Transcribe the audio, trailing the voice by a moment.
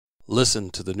Listen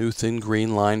to the new Thin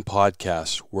Green Line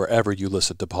podcast wherever you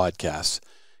listen to podcasts.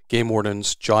 Game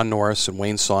wardens John Norris and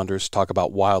Wayne Saunders talk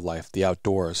about wildlife, the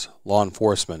outdoors, law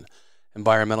enforcement,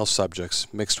 environmental subjects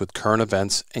mixed with current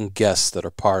events and guests that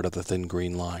are part of the Thin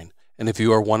Green Line. And if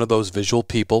you are one of those visual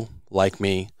people, like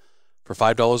me, for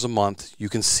 $5 a month, you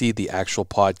can see the actual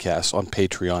podcast on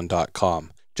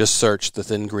patreon.com. Just search the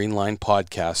Thin Green Line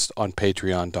podcast on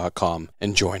patreon.com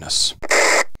and join us.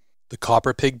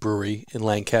 The Pig Brewery in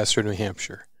Lancaster, New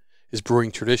Hampshire, is brewing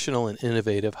traditional and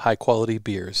innovative high-quality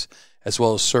beers, as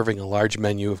well as serving a large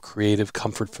menu of creative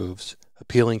comfort foods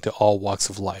appealing to all walks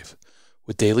of life,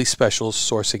 with daily specials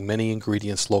sourcing many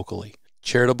ingredients locally.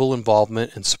 Charitable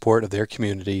involvement and support of their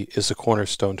community is the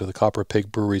cornerstone to the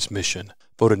Pig Brewery's mission.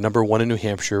 Voted number 1 in New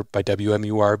Hampshire by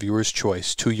WMUR Viewers'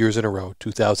 Choice 2 years in a row,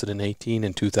 2018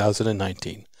 and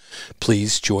 2019.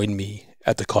 Please join me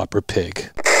at the Copper Pig.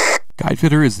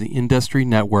 Guidefitter is the industry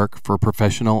network for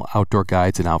professional outdoor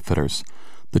guides and outfitters,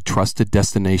 the trusted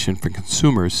destination for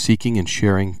consumers seeking and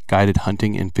sharing guided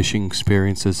hunting and fishing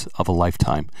experiences of a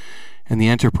lifetime, and the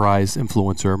enterprise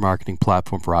influencer marketing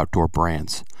platform for outdoor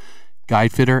brands.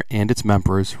 Guidefitter and its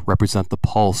members represent the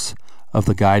pulse of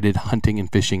the guided hunting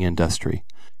and fishing industry.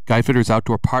 Guidefitter's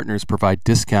outdoor partners provide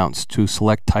discounts to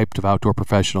select types of outdoor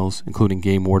professionals, including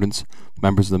game wardens,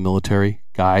 members of the military,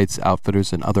 guides,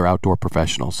 outfitters, and other outdoor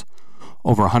professionals.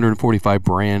 Over 145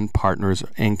 brand partners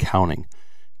and counting.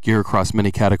 Gear across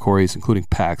many categories, including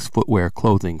packs, footwear,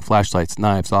 clothing, flashlights,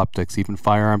 knives, optics, even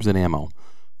firearms and ammo.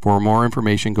 For more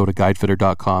information, go to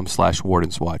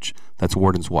guidefitter.com/wardenswatch. That's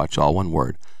Wardenswatch, all one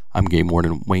word. I'm Game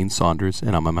Warden Wayne Saunders,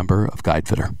 and I'm a member of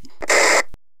Guidefitter.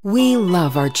 We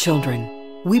love our children.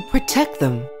 We protect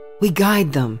them. We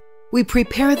guide them. We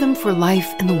prepare them for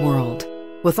life in the world.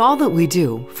 With all that we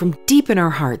do, from deep in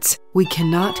our hearts, we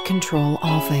cannot control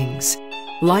all things.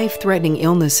 Life-threatening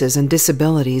illnesses and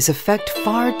disabilities affect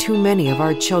far too many of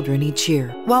our children each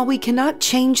year. While we cannot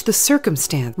change the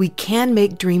circumstance, we can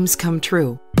make dreams come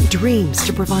true. Dreams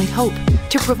to provide hope,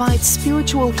 to provide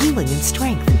spiritual healing and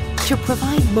strength, to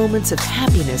provide moments of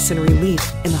happiness and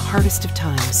relief in the hardest of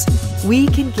times. We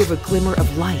can give a glimmer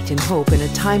of light and hope in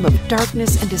a time of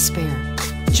darkness and despair.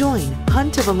 Join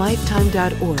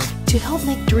huntofalifetime.org to help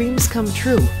make dreams come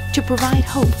true, to provide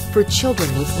hope for children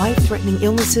with life-threatening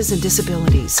illnesses and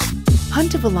disabilities.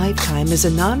 Hunt of a Lifetime is a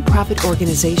nonprofit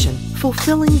organization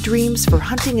fulfilling dreams for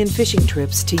hunting and fishing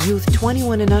trips to youth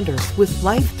 21 and under with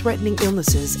life-threatening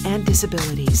illnesses and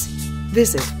disabilities.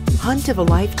 Visit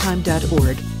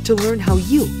huntofalifetime.org to learn how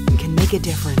you can make a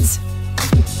difference.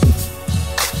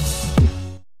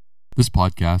 This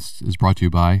podcast is brought to you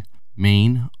by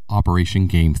Maine Operation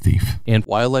Game Thief and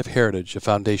Wildlife Heritage, a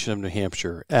foundation of New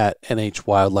Hampshire at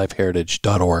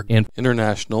nhwildlifeheritage.org and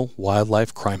International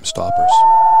Wildlife Crime Stoppers.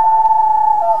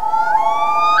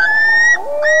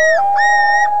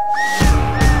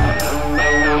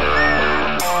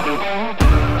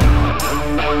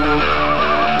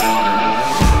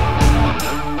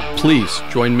 Please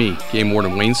join me, Game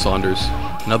Warden Wayne Saunders,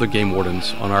 and other game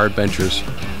wardens on our adventures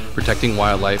protecting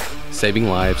wildlife, saving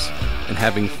lives, and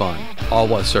having fun, all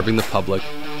while serving the public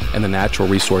and the natural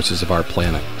resources of our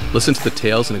planet. Listen to the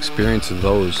tales and experiences of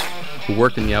those who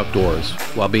work in the outdoors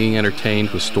while being entertained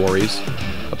with stories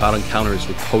about encounters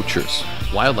with poachers,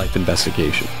 wildlife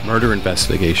investigation, murder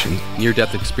investigation,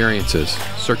 near-death experiences,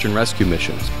 search and rescue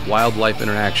missions, wildlife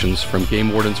interactions from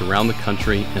game wardens around the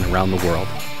country and around the world.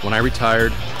 When I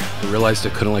retired, I realized I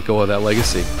couldn't let go of that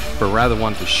legacy, but rather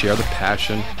wanted to share the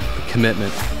passion, the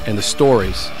commitment, and the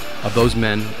stories of those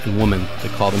men and women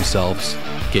that call themselves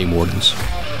game wardens.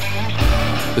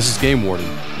 This is Game Warden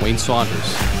Wayne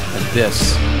Saunders, and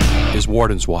this is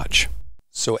Warden's Watch.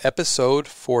 So episode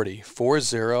 40,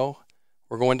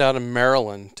 we're going down to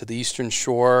Maryland, to the Eastern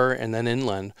Shore and then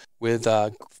inland with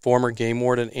former game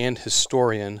warden and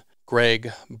historian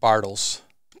Greg Bartles.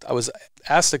 I was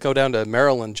asked to go down to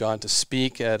Maryland, John, to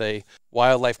speak at a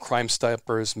Wildlife Crime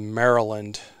Stoppers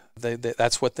Maryland.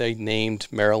 That's what they named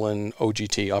Maryland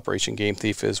OGT, Operation Game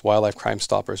Thief, is Wildlife Crime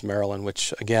Stoppers Maryland,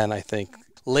 which, again, I think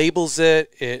labels it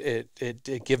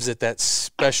gives it that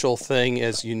special thing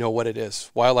as you know what it is,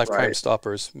 Wildlife Crime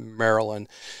Stoppers Maryland.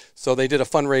 So they did a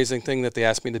fundraising thing that they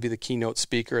asked me to be the keynote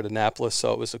speaker at Annapolis,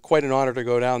 so it was quite an honor to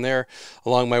go down there.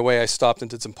 Along my way, I stopped and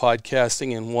did some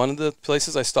podcasting, and one of the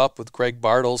places I stopped with Greg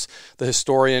Bartles, the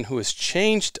historian who has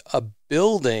changed a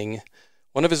building,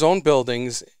 one of his own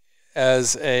buildings,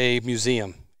 as a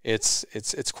museum. It's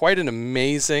quite an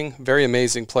amazing, very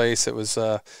amazing place. It was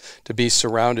to be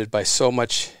surrounded by so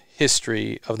much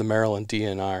history of the Maryland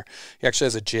DNR. He actually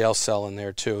has a jail cell in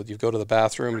there too. You go to the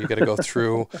bathroom, you got to go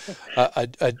through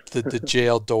the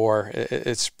jail door.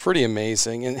 It's pretty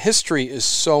amazing. And history is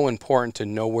so important to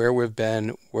know where we've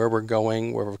been, where we're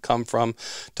going, where we've come from,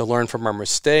 to learn from our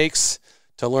mistakes,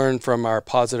 to learn from our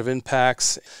positive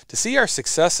impacts, to see our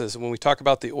successes. When we talk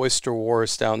about the Oyster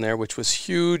Wars down there, which was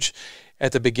huge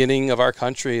at the beginning of our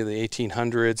country, the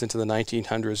 1800s into the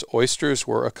 1900s, oysters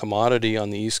were a commodity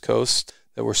on the East Coast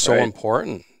that were so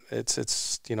important. It's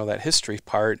that history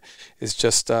part is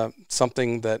just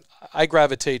something that I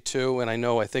gravitate to, and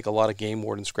I think a lot of game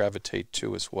wardens gravitate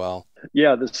to as well.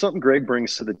 Yeah, there's something Greg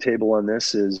brings to the table on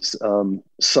this is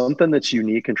something that's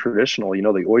unique and traditional.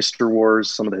 The Oyster Wars,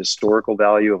 some of the historical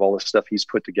value of all the stuff he's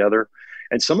put together,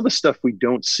 and some of the stuff we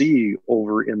don't see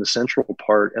over in the central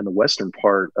part and the western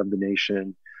part of the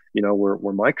nation,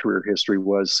 where my career history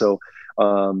was. So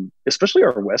especially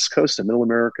our West Coast and Middle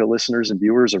America listeners and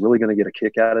viewers are really going to get a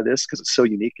kick out of this because it's so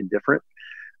unique and different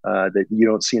that you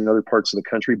don't see in other parts of the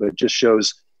country, but it just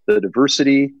shows the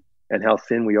diversity and how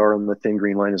thin we are on the thin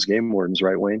green line as game wardens,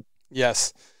 right, Wayne?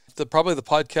 Yes. Probably the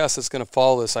podcast that's going to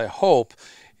follow this, I hope,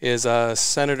 is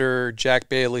Senator Jack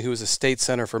Bailey, who is a state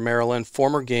senator for Maryland,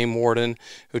 former game warden,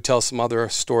 who tells some other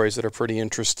stories that are pretty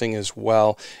interesting as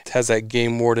well. It has that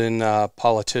game warden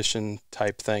politician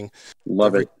type thing.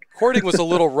 Love it. Recording was a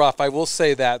little rough, I will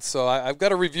say that, so I've got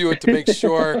to review it to make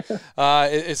sure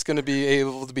it's going to be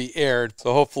able to be aired.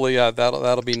 So hopefully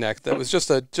that'll be next. That was just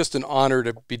an honor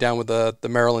to be down with the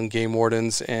Maryland Game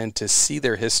Wardens and to see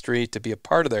their history, to be a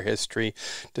part of their history,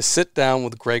 to sit down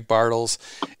with Greg Bartles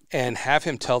and have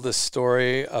him tell this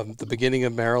story of the beginning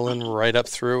of Maryland right up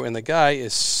through. And the guy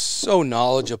is so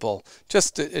knowledgeable.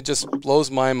 It just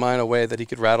blows my mind away that he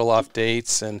could rattle off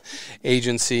dates and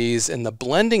agencies and the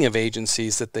blending of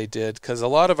agencies that they did. Because a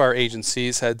lot of our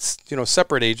agencies had,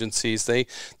 separate agencies. They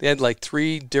had like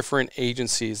 3 different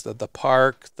agencies, the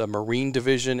park, the Marine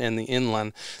Division, and the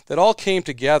Inland, that all came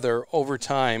together over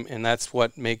time. And that's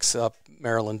what makes up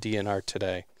Maryland DNR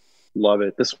today. Love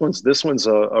it. This one's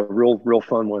a real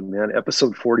fun one, man.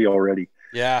 Episode 40 already.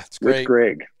 Yeah, it's great. With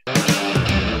Greg.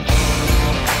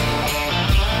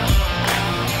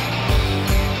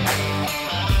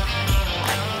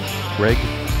 Greg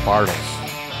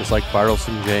Bartles. Just like Bartles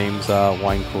and James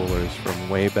wine coolers from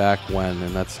way back when,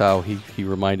 and that's how he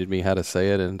reminded me how to say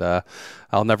it, and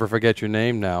I'll never forget your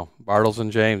name now. Bartles and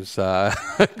James.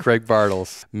 Greg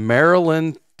Bartles.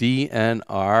 Maryland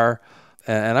DNR.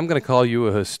 And I'm going to call you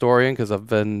a historian because I've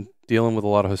been dealing with a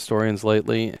lot of historians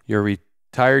lately. You're a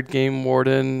retired game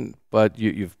warden, but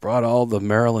you've brought all the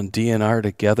Maryland DNR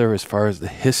together as far as the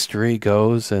history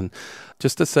goes. And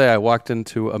just to say, I walked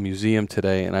into a museum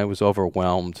today and I was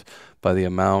overwhelmed by the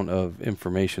amount of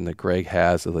information that Greg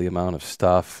has, of the amount of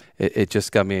stuff. It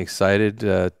just got me excited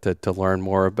to learn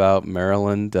more about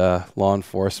Maryland law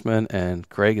enforcement, and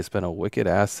Greg has been a wicked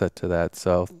asset to that.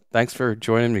 So thanks for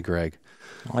joining me, Greg.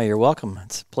 Well, you're welcome.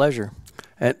 It's a pleasure.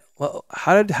 And well,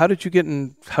 how did you get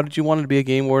in? How did you want to be a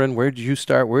game warden? Where did you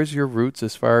start? Where's your roots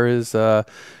as far as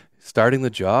starting the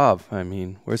job? I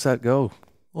mean, where's that go?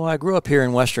 Well, I grew up here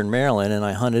in Western Maryland, and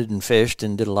I hunted and fished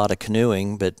and did a lot of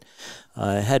canoeing, but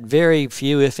I had very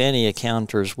few, if any,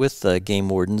 encounters with game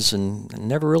wardens and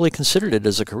never really considered it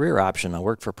as a career option. I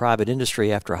worked for private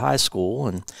industry after high school,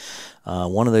 and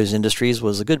one of those industries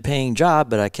was a good-paying job,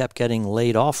 but I kept getting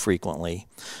laid off frequently.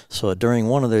 So during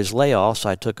one of those layoffs,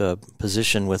 I took a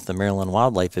position with the Maryland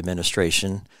Wildlife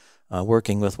Administration,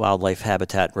 working with wildlife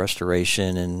habitat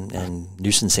restoration and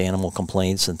nuisance animal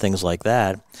complaints and things like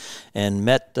that, and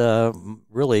met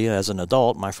really as an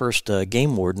adult my first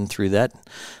game warden through that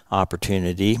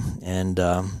opportunity, and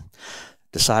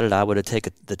decided I would take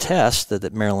the test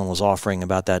that Maryland was offering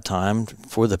about that time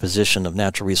for the position of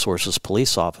Natural Resources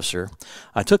Police Officer.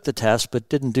 I took the test but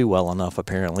didn't do well enough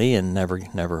apparently, and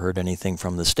never heard anything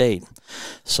from the state.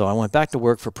 So I went back to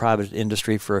work for private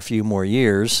industry for a few more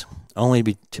years,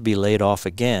 only to be laid off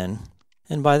again.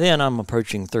 And by then, I'm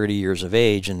approaching 30 years of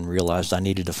age and realized I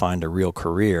needed to find a real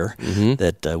career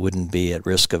that wouldn't be at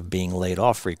risk of being laid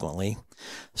off frequently.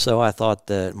 So I thought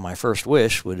that my first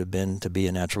wish would have been to be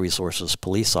a natural resources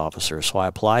police officer. So I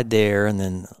applied there and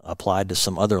then applied to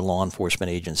some other law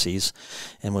enforcement agencies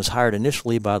and was hired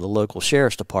initially by the local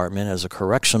sheriff's department as a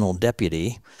correctional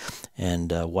deputy.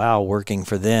 And while working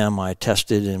for them, I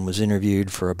tested and was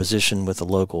interviewed for a position with the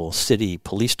local city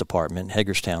police department,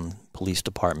 Hagerstown Police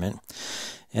Department.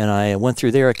 And I went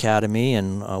through their academy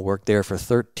and worked there for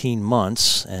 13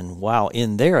 months. And while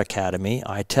in their academy,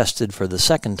 I tested for the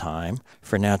second time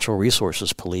for Natural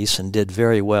Resources Police and did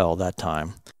very well that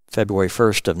time. February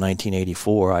 1st of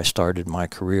 1984, I started my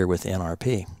career with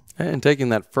NRP. And taking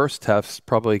that first test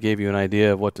probably gave you an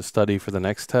idea of what to study for the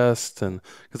next test. And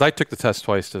because I took the test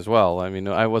twice as well. I mean,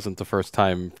 I wasn't the first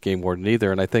time game warden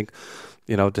either. And I think,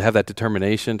 to have that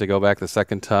determination to go back the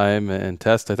second time and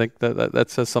test, I think that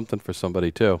says something for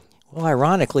somebody too. Well,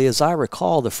 ironically, as I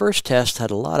recall, the first test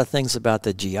had a lot of things about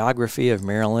the geography of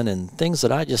Maryland and things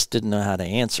that I just didn't know how to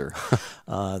answer.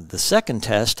 The second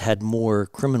test had more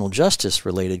criminal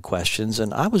justice-related questions,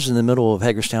 and I was in the middle of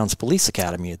Hagerstown's Police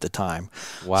Academy at the time.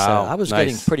 Wow, so I was nice.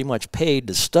 getting pretty much paid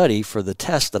to study for the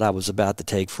test that I was about to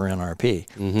take for NRP.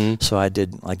 Mm-hmm. So I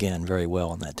did, again, very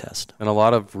well on that test. And a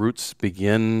lot of routes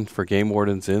begin for game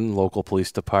wardens in local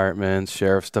police departments,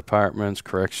 sheriff's departments,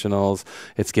 correctionals.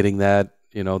 It's getting that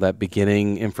that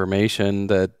beginning information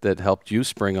that helped you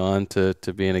spring on to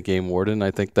being a game warden. I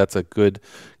think that's a good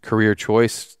career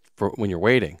choice for when you're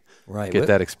waiting. Right. Get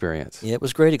that experience. Yeah, it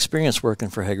was a great experience working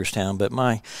for Hagerstown, but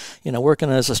working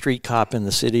as a street cop in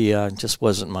the city just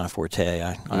wasn't my forte.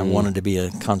 I wanted to be a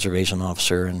conservation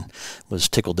officer and was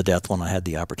tickled to death when I had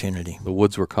the opportunity. The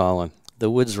woods were calling. The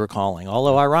woods were calling.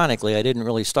 Although, ironically, I didn't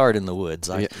really start in the woods.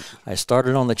 I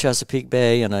started on the Chesapeake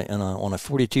Bay on a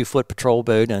 42-foot patrol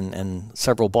boat and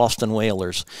several Boston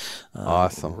whalers.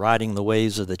 Awesome. Riding the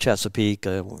waves of the Chesapeake,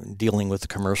 dealing with the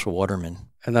commercial watermen.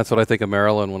 And that's what I think of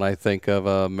Maryland when I think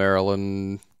of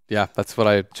Maryland. Yeah, that's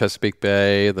what Chesapeake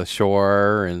Bay, the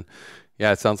shore. And,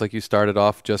 yeah, it sounds like you started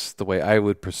off just the way I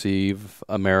would perceive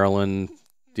a Maryland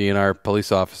DNR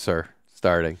police officer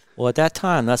starting. Well, at that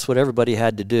time, that's what everybody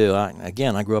had to do.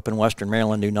 I grew up in Western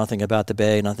Maryland, knew nothing about the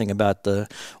Bay, nothing about the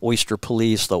Oyster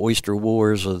Police, the Oyster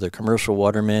Wars, or the commercial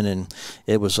watermen, and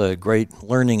it was a great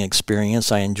learning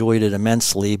experience. I enjoyed it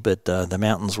immensely, but the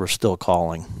mountains were still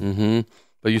calling. Mm-hmm.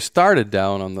 But you started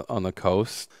down on the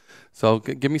coast. So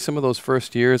give me some of those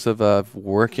first years of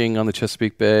working on the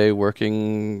Chesapeake Bay,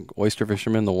 working oyster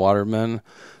fishermen, the watermen.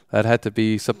 That had to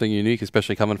be something unique,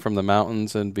 especially coming from the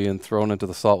mountains and being thrown into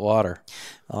the salt water.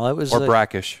 It was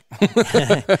brackish.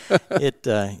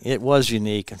 It was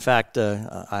unique. In fact,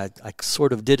 I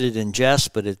sort of did it in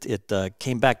jest, but it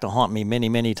came back to haunt me many,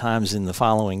 many times in the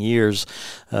following years.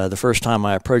 The first time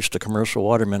I approached a commercial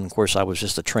waterman, of course, I was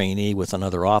just a trainee with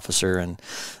another officer and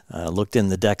looked in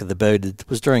the deck of the boat. It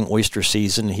was during oyster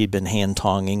season. He'd been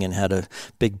hand-tonging and had a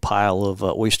big pile of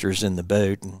oysters in the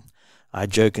boat. And I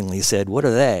jokingly said, "What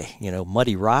are they?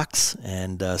 Muddy rocks?"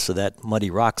 And so that muddy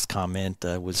rocks comment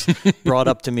was brought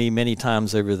up to me many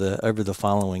times over the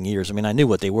following years. I mean, I knew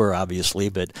what they were, obviously,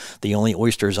 but the only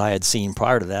oysters I had seen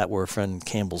prior to that were from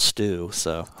Campbell's Stew.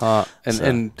 So,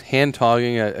 and hand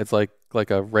togging, it's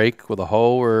like a rake with a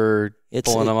hoe or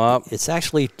pulling them up? It's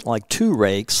actually like two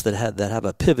rakes that have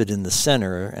a pivot in the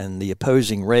center, and the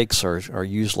opposing rakes are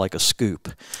used like a scoop.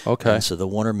 Okay. And so the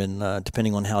watermen,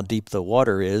 depending on how deep the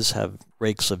water is, have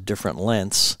rakes of different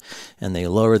lengths, and they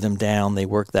lower them down. They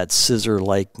work that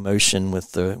scissor-like motion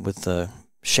with the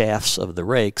shafts of the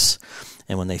rakes.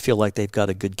 And when they feel like they've got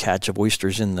a good catch of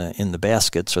oysters in the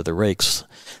baskets or the rakes,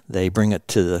 they bring it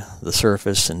to the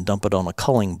surface and dump it on a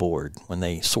culling board when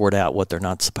they sort out what they're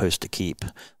not supposed to keep,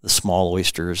 the small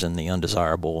oysters and the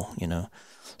undesirable,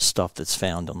 stuff that's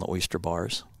found on the oyster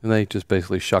bars. And they just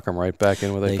basically shuck them right back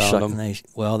in where they found them? They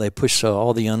push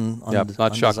all the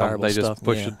not shuck them. They stuff.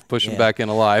 Just push them back in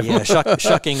alive. Yeah,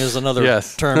 shucking is another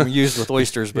term used with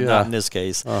oysters, but not in this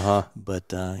case. Uh-huh. But,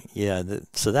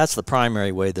 so that's the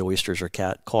primary way the oysters are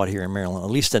caught here in Maryland, at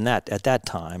least at that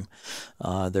time.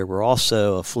 There were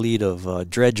also a fleet of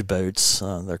dredge boats.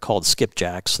 They're called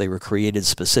skipjacks. They were created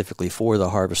specifically for the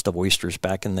harvest of oysters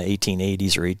back in the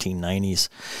 1880s or 1890s.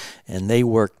 And they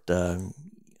worked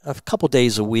a couple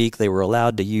days a week. They were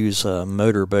allowed to use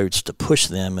motor boats to push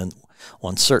them, and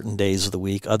on certain days of the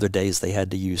week, other days they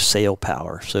had to use sail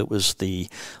power. So it was the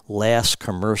last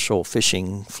commercial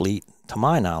fishing fleet, to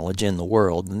my knowledge, in the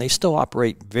world, and they still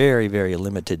operate very, very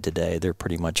limited today. They're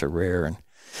pretty much a rare and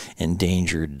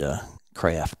endangered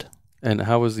craft. And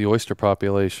how was the oyster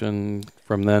population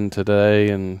from then to today?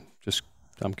 And just,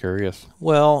 I'm curious.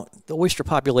 Well, the oyster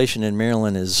population in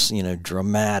Maryland is,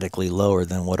 dramatically lower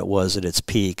than what it was at its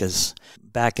peak. As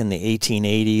back in the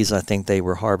 1880s, I think they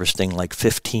were harvesting like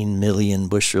 15 million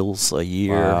bushels a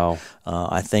year. Wow.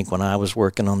 I think when I was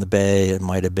working on the bay, it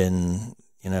might have been,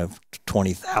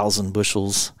 20,000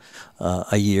 bushels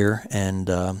a year. And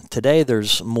today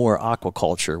there's more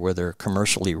aquaculture where they're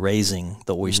commercially raising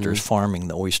the oysters, farming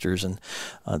the oysters. And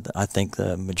I think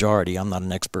the majority, I'm not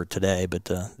an expert today, but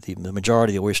the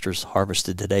majority of the oysters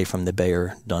harvested today from the bay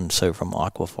are done so from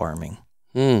aqua farming.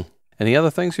 And Any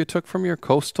other things you took from your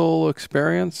coastal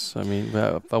experience? I mean,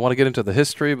 I want to get into the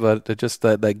history, but just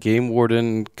that game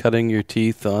warden cutting your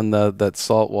teeth on that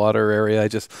saltwater area.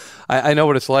 I know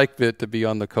what it's like to be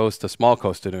on the coast, a small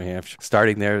coast of New Hampshire.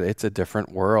 Starting there, it's a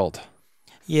different world.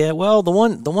 Yeah, well, the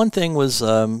one thing was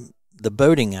the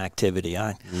boating activity.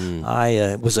 I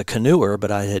was a canoer, but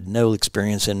I had no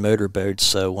experience in motorboats.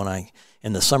 So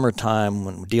in the summertime,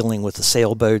 when dealing with the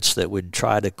sailboats that would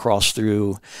try to cross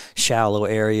through shallow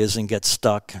areas and get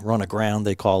stuck, run aground,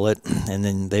 they call it, and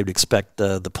then they would expect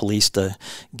the police to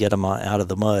get them out of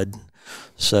the mud.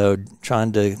 So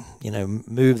trying to,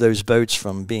 move those boats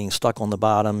from being stuck on the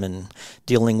bottom and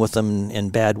dealing with them in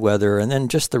bad weather, and then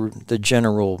just the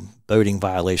general boating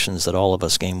violations that all of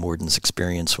us game wardens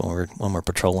experience when we're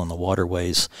patrolling the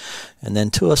waterways. And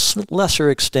then to a lesser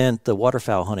extent, the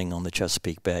waterfowl hunting on the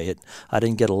Chesapeake Bay. I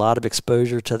didn't get a lot of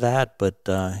exposure to that, but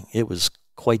it was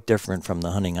quite different from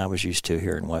the hunting I was used to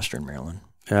here in Western Maryland.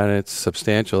 And it's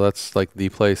substantial. That's like the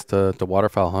place to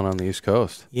waterfowl hunt on the East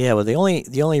Coast. Yeah, well, the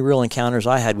only real encounters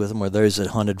I had with them were those that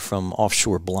hunted from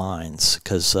offshore blinds,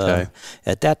 because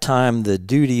at that time the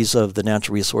duties of the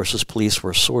Natural Resources Police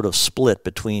were sort of split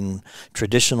between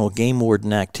traditional game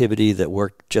warden activity that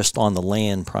worked just on the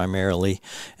land primarily,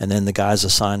 and then the guys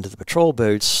assigned to the patrol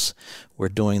boats were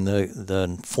doing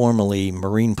the formerly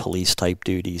Marine Police type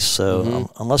duties. So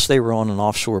unless they were on an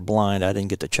offshore blind, I didn't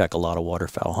get to check a lot of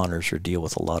waterfowl hunters or deal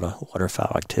with a lot of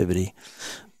waterfowl activity.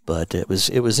 But it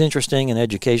was interesting and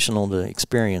educational to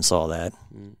experience all that.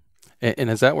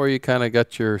 And is that where you kind of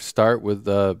got your start with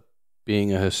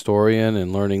being a historian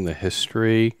and learning the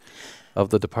history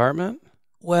of the department?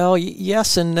 Well,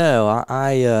 yes and no.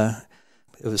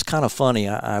 It was kind of funny.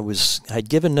 I'd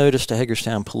given notice to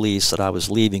Hagerstown Police that I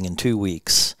was leaving in 2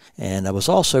 weeks, and I was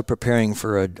also preparing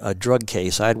for a drug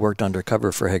case. I'd worked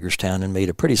undercover for Hagerstown and made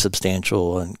a pretty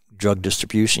substantial drug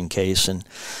distribution case, and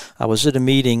I was at a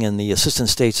meeting, and the assistant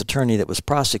state's attorney that was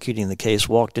prosecuting the case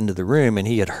walked into the room, and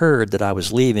he had heard that I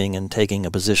was leaving and taking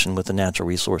a position with the Natural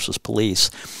Resources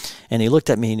Police. And he looked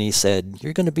at me and he said,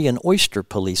 "You're going to be an oyster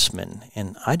policeman."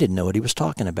 And I didn't know what he was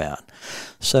talking about.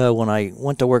 So when I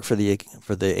went to work for the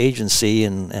agency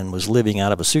and was living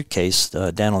out of a suitcase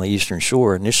down on the Eastern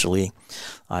Shore initially,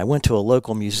 I went to a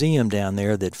local museum down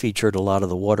there that featured a lot of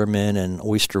the watermen and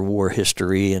oyster war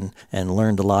history and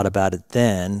learned a lot about it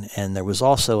then. And there was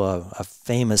also a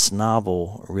famous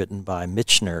novel written by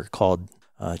Michener called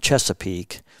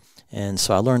Chesapeake. And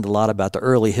so I learned a lot about the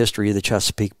early history of the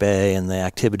Chesapeake Bay and the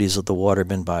activities of the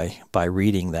watermen by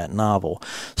reading that novel.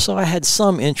 So I had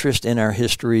some interest in our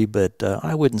history, but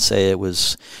I wouldn't say it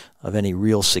was of any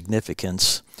real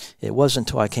significance. It wasn't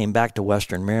until I came back to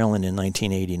Western Maryland in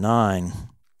 1989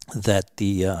 that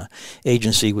the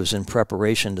agency was in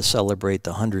preparation to celebrate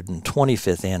the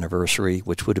 125th anniversary,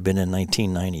 which would have been in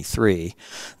 1993.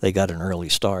 They got an early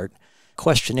start.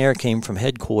 Questionnaire came from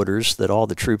headquarters that all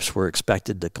the troops were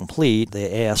expected to complete.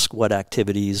 They asked what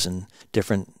activities and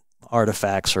different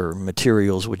artifacts or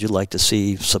materials would you like to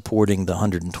see supporting the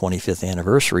 125th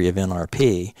anniversary of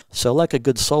NRP. So like a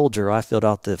good soldier, I filled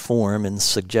out the form and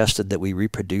suggested that we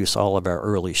reproduce all of our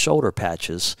early shoulder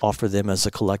patches, offer them as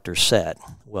a collector's set.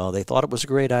 Well, they thought it was a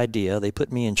great idea. They put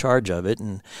me in charge of it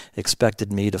and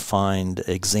expected me to find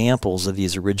examples of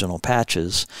these original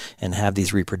patches and have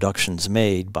these reproductions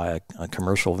made by a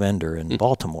commercial vendor in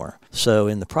Baltimore. So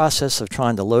in the process of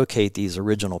trying to locate these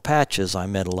original patches, I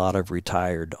met a lot of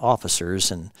retired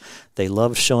officers, and they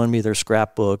loved showing me their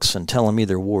scrapbooks and telling me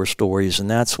their war stories,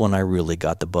 and that's when I really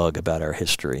got the bug about our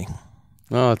history.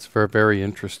 Oh, it's very, very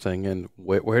interesting. And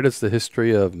where does the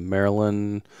history of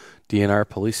Maryland DNR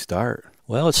police start?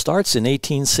 Well, it starts in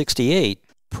 1868.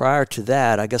 Prior to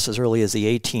that, I guess as early as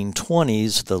the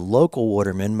 1820s, the local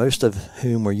watermen, most of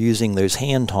whom were using those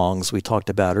hand tongs we talked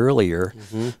about earlier,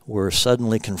 were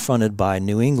suddenly confronted by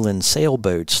New England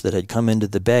sailboats that had come into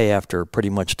the bay after pretty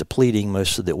much depleting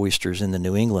most of the oysters in the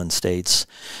New England states.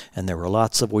 And there were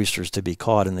lots of oysters to be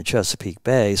caught in the Chesapeake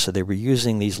Bay, so they were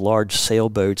using these large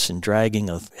sailboats and dragging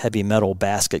a heavy metal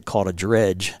basket called a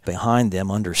dredge behind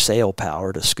them under sail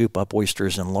power to scoop up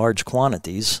oysters in large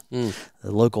quantities.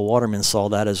 The local watermen saw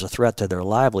that as a threat to their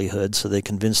livelihood, so they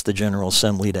convinced the General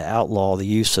Assembly to outlaw the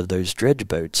use of those dredge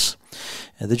boats.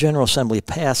 And the General Assembly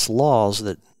passed laws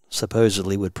that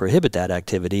supposedly would prohibit that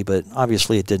activity, but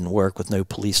obviously it didn't work with no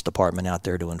police department out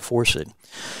there to enforce it.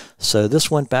 So this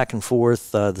went back and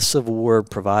forth. The Civil War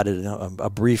provided a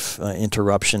brief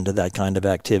interruption to that kind of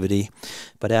activity,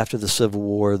 but after the Civil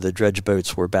War, the dredge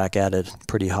boats were back at it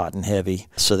pretty hot and heavy.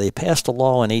 So they passed a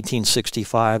law in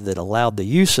 1865 that allowed the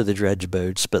use of the dredge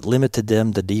boats, but limited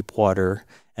them to deep water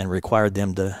and required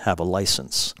them to have a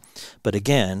license. But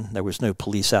again, there was no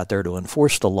police out there to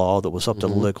enforce the law. That was up to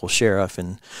the local sheriff,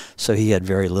 and so he had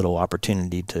very little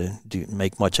opportunity to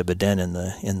make much of a dent in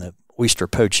the oyster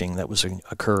poaching that was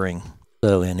occurring.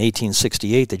 So in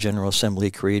 1868, the General Assembly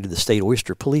created the State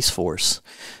Oyster Police Force,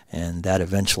 and that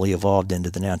eventually evolved into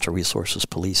the Natural Resources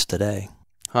Police today.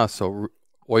 So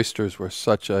oysters were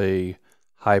such a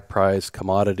high-priced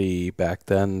commodity back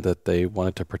then that they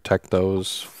wanted to protect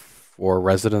those for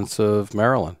residents of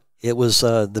Maryland. It was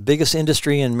the biggest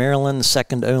industry in Maryland,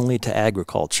 second only to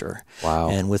agriculture. Wow.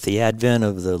 And with the advent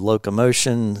of the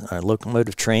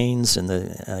locomotive trains and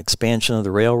the expansion of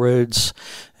the railroads,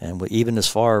 and even as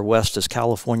far west as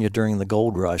California during the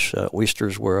gold rush,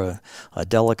 oysters were a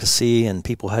delicacy, and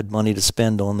people had money to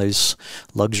spend on those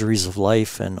luxuries of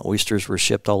life, and oysters were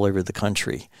shipped all over the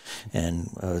country. And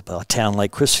a town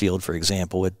like Crisfield, for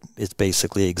example, it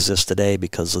basically exists today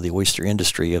because of the oyster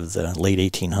industry of the late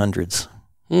 1800s.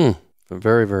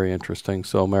 Very, very interesting.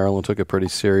 So Maryland took it pretty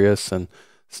serious and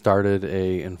started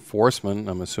a enforcement.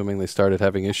 I'm assuming they started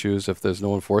having issues if there's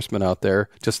no enforcement out there.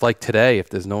 Just like today, if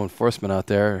there's no enforcement out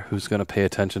there, who's going to pay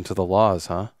attention to the laws,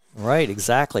 huh? Right,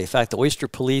 exactly. In fact, the Oyster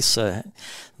Police,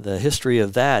 the history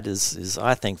of that is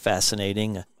I think,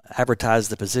 fascinating. Advertised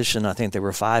the position. I think there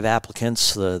were 5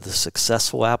 applicants. The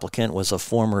successful applicant was a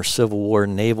former Civil War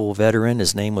naval veteran.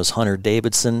 His name was Hunter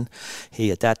Davidson.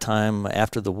 He, at that time,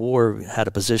 after the war, had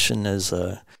a position as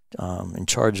in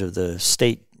charge of the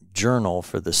state journal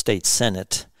for the state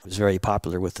Senate. He was very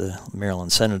popular with the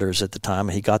Maryland senators at the time.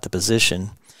 He got the position,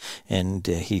 and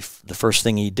the first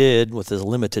thing he did with the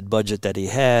limited budget that he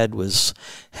had was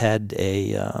had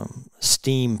a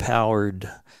steam-powered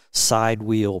side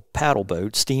wheel paddle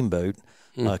boat, steamboat,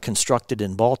 constructed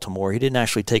in Baltimore. He didn't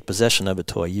actually take possession of it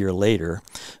till a year later,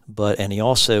 and he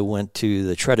also went to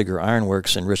the Tredegar Iron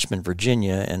Works in Richmond,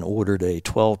 Virginia, and ordered a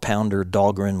 12-pounder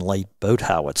Dahlgren light boat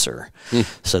howitzer.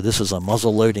 So this was a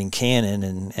muzzle-loading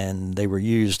cannon, and they were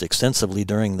used extensively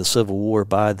during the Civil War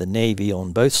by the Navy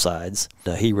on both sides.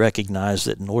 He recognized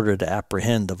that in order to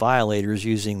apprehend the violators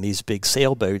using these big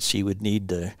sailboats, he would need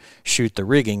to shoot the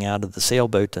rigging out of the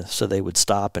sailboat so they would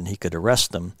stop and he could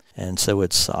arrest them. And so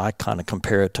I kind of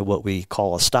compare it to what we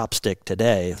call a stop stick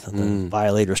today. If the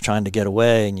violator's trying to get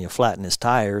away and you flatten his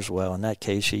tires, well, in that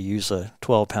case, you use a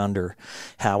 12-pounder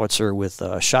howitzer with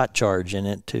a shot charge in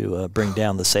it to bring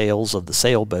down the sails of the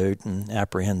sailboat and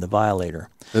apprehend the violator.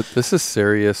 This is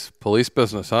serious police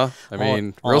business, huh? I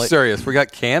mean, real serious. We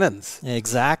got cannons.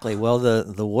 Exactly. Well,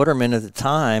 the watermen at the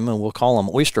time, and we'll call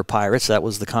them oyster pirates, that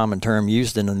was the common term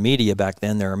used in the media back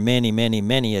then. There are many, many,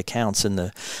 many accounts in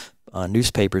the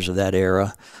newspapers of that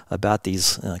era about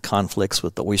these conflicts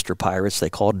with the oyster pirates. They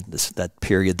called that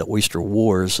period the Oyster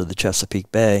Wars of the Chesapeake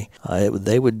Bay.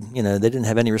 They didn't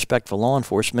have any respect for law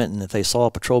enforcement, and if they saw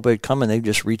a patrol boat coming, they'd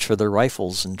just reach for their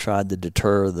rifles and tried to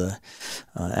deter the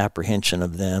apprehension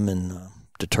of them and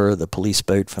deter the police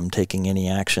boat from taking any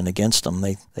action against them.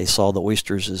 They saw the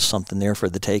oysters as something there for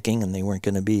the taking, and they weren't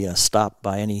going to be stopped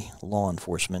by any law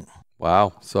enforcement.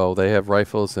 Wow. So they have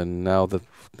rifles, and now the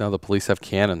police have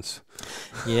cannons.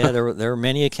 Yeah, there are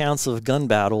many accounts of gun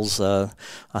battles. I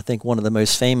think one of the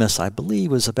most famous, I believe,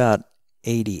 was about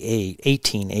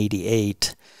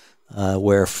 1888,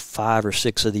 where 5 or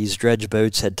 6 of these dredge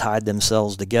boats had tied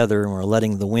themselves together and were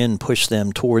letting the wind push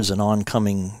them towards an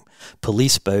oncoming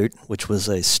police boat, which was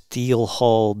a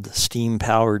steel-hulled,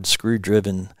 steam-powered,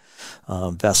 screw-driven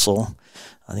vessel.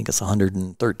 I think it's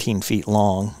 113 feet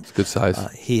long. It's a good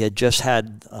size. He had just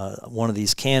had one of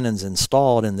these cannons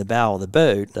installed in the bow of the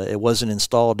boat. It wasn't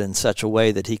installed in such a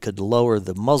way that he could lower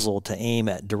the muzzle to aim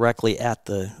directly at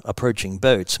the approaching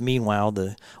boats. Meanwhile,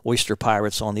 the oyster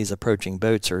pirates on these approaching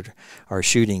boats are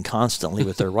shooting constantly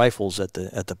with their rifles at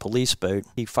the police boat.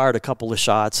 He fired a couple of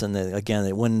shots, and again,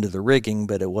 it went into the rigging,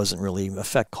 but it wasn't really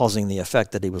causing the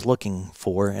effect that he was looking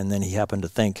for. And then he happened to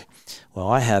think, well,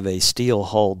 I have a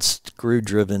steel-hulled,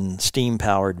 screw-driven,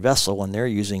 steam-powered vessel, and they're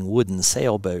using wooden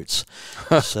sailboats.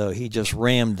 So he just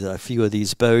rammed a few of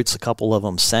these boats. A couple of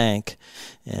them sank,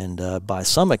 and by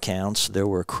some accounts, there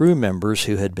were crew members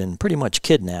who had been pretty much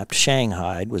kidnapped.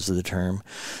 Shanghaied was the term,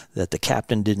 that the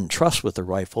captain didn't trust with the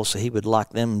rifle, so he would lock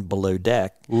them below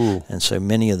deck. Ooh. And so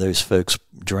many of those folks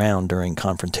drowned during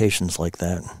confrontations like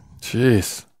that.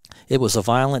 Jeez. It was a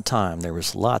violent time. There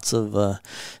was lots of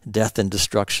death and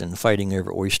destruction fighting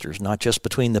over oysters, not just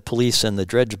between the police and the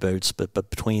dredge boats, but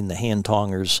between the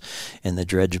hand-tongers and the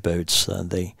dredge boats.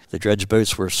 The dredge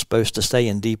boats were supposed to stay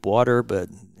in deep water, but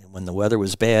when the weather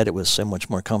was bad, it was so much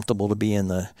more comfortable to be in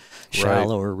the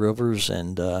shallower rivers,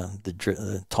 and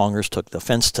the tongers took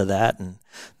offense to that, and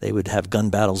they would have gun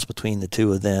battles between the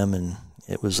two of them, and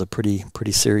it was a pretty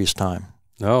serious time.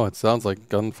 No, it sounds like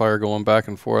gunfire going back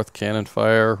and forth, cannon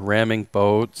fire, ramming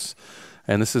boats.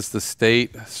 And this is the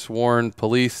state sworn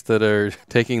police that are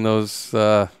taking those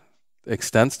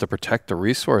extents to protect the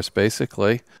resource,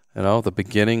 basically. You know, the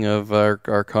beginning of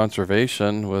our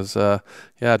conservation was,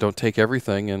 don't take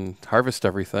everything and harvest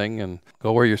everything and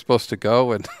go where you're supposed to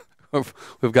go. And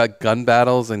we've got gun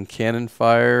battles and cannon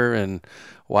fire, and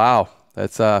wow.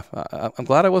 That's I'm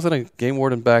glad I wasn't a game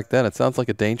warden back then. It sounds like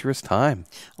a dangerous time.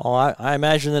 Oh, I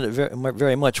imagine that it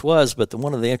very much was. But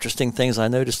one of the interesting things I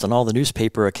noticed in all the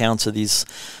newspaper accounts of these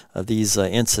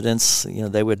incidents,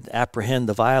 they would apprehend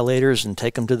the violators and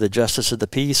take them to the justice of the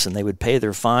peace, and they would pay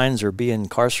their fines or be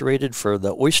incarcerated for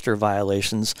the oyster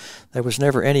violations. There was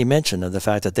never any mention of the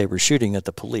fact that they were shooting at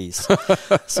the police.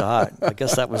 So I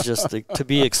guess that was just to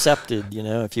be accepted.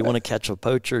 If you want to catch a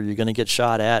poacher, you're going to get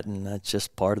shot at, and that's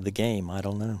just part of the game. I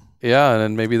don't know. Yeah, and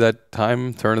then maybe that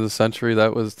turn of the century,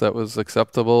 that was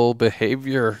acceptable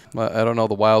behavior. I don't know,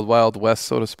 the wild west,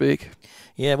 so to speak.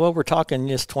 Yeah, well, we're talking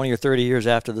just 20 or 30 years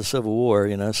after the Civil War,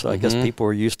 so I guess people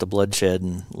were used to bloodshed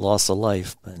and loss of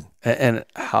life. But. And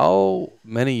how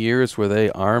many years were they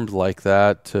armed like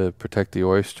that to protect the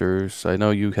oysters? I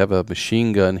know you have a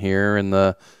machine gun here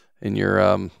in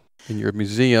your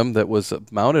museum that was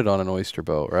mounted on an oyster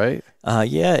boat, right?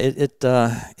 Yeah,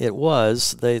 it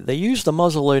was. They used the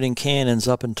muzzle-loading cannons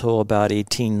up until about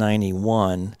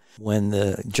 1891, when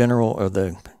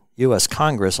the U.S.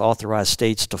 Congress authorized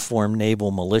states to form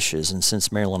naval militias, and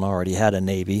since Maryland already had a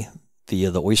navy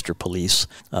via the Oyster Police,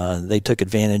 they took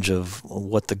advantage of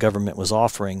what the government was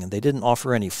offering. And they didn't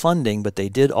offer any funding, but they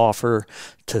did offer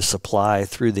to supply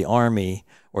through the Army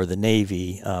or the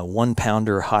Navy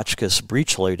 1-pounder Hotchkiss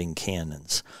breech-loading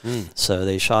cannons. So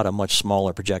they shot a much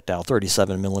smaller projectile,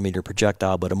 37-millimeter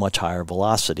projectile, but a much higher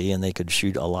velocity, and they could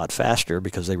shoot a lot faster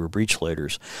because they were breech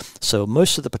loaders. So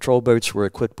most of the patrol boats were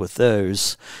equipped with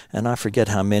those, and I forget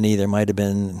how many. There might have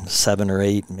been 7 or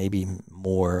 8, maybe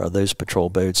more, of those patrol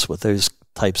boats with those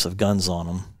types of guns on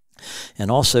them.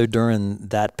 And also during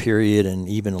that period, and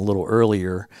even a little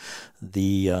earlier,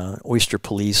 the Oyster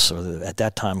Police, or at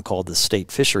that time called the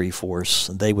State Fishery Force,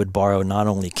 they would borrow not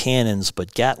only cannons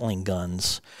but Gatlin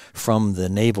guns from the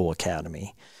Naval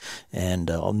Academy.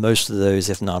 And most of those,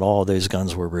 if not all, those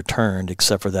guns were returned,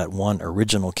 except for that one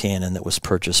original cannon that was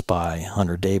purchased by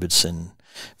Hunter Davidson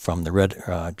from the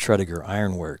Tredegar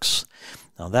Iron Works.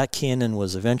 Now, that cannon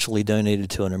was eventually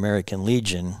donated to an American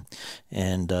Legion,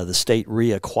 and the state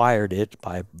reacquired it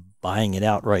by buying it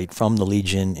outright from the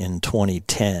Legion in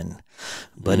 2010.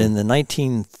 But in the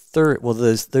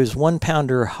 1930s, those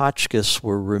 1-pounder Hotchkiss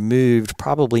were removed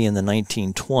probably in the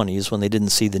 1920s, when they didn't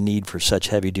see the need for such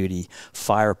heavy-duty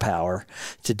firepower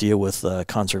to deal with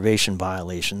conservation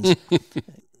violations.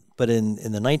 But in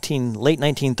the late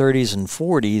 1930s and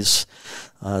 40s,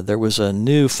 there was a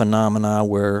new phenomena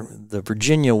where the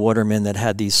Virginia watermen that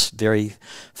had these very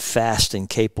fast and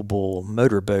capable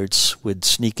motorboats would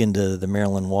sneak into the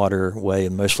Maryland waterway,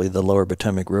 and mostly the lower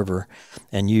Potomac River,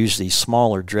 and use these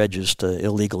smaller dredges to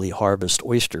illegally harvest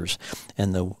oysters.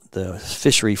 And the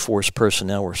fishery force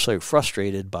personnel were so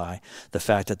frustrated by the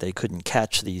fact that they couldn't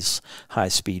catch these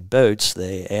high-speed boats,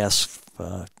 they asked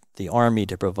the Army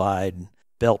to provide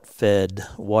belt-fed,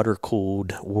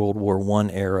 water-cooled World War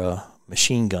I-era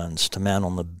machine guns to mount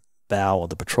on the bow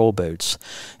of the patrol boats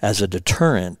as a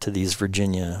deterrent to these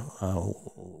Virginia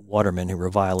watermen who were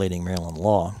violating Maryland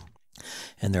law.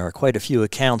 And there are quite a few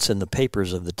accounts in the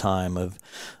papers of the time of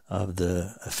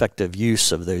the effective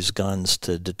use of those guns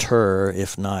to deter,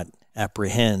 if not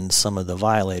apprehend, some of the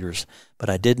violators. But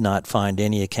I did not find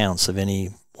any accounts of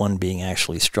anyone being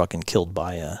actually struck and killed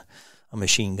by a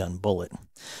machine gun bullet.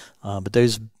 But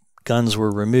those guns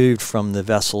were removed from the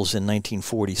vessels in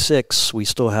 1946. We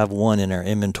still have one in our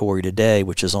inventory today,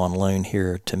 which is on loan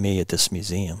here to me at this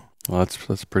museum. Well,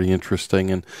 that's pretty interesting.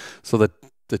 And so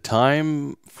the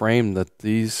time frame that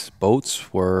these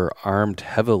boats were armed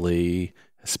heavily,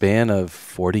 a span of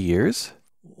 40 years?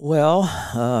 Well,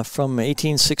 from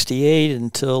 1868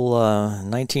 until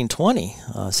 1920.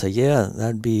 So, yeah,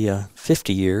 that'd be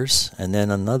 50 years. And then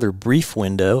another brief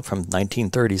window from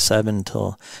 1937 until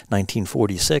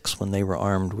 1946, when they were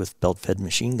armed with belt-fed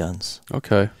machine guns.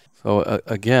 Okay. So,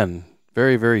 again,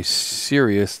 very, very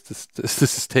serious. This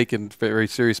is taken very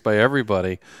serious by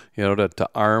everybody, to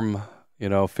arm,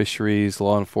 fisheries,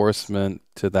 law enforcement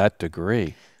to that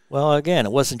degree. Well, again,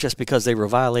 it wasn't just because they were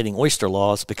violating oyster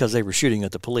laws, because they were shooting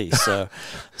at the police. So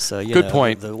Good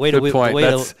point. The way to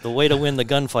win the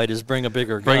gunfight is bring a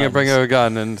bigger gun. Bring a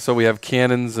gun, and so we have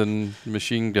cannons and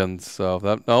machine guns. So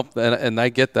and I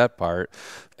get that part.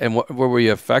 And were we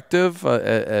effective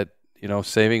at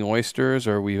saving oysters,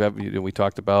 or we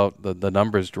talked about the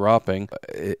numbers dropping.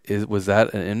 Was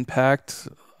that an impact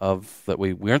of that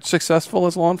we weren't successful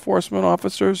as law enforcement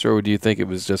officers, or do you think it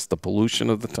was just the pollution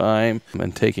of the time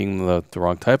and taking the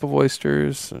wrong type of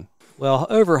oysters? Well,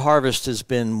 overharvest has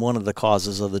been one of the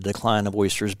causes of the decline of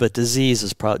oysters, but disease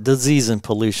and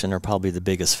pollution are probably the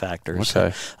biggest factors.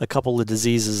 Okay. A couple of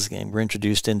diseases were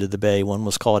introduced into the bay. One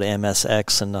was called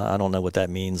MSX, and I don't know what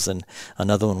that means, and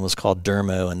another one was called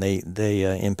Dermo, and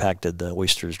they impacted the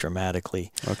oysters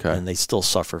dramatically. Okay. And they still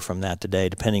suffer from that today,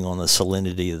 depending on the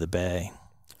salinity of the bay.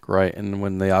 Right, and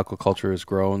when the aquaculture is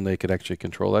grown, they could actually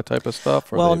control that type of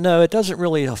stuff? Well, no, it doesn't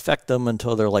really affect them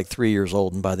until they're like 3 years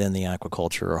old, and by then the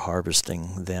aquaculture are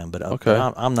harvesting them. But okay.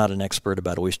 I'm not an expert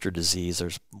about oyster disease.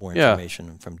 There's more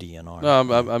information from DNR.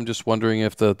 No, I'm just wondering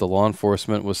if the law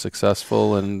enforcement was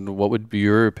successful, and what would be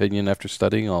your opinion after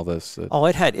studying all this?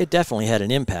 It definitely had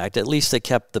an impact. At least it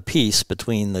kept the peace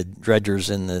between the dredgers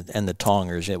and the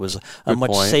tongers. It was a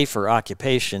much safer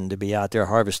occupation to be out there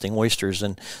harvesting oysters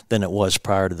than it was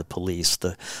prior to the police.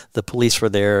 The police were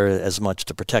there as much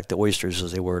to protect the oysters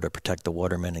as they were to protect the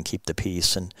watermen and keep the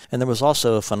peace. And there was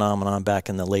also a phenomenon back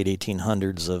in the late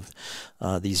 1800s of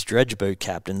these dredge boat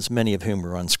captains, many of whom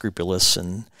were unscrupulous,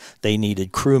 and they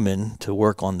needed crewmen to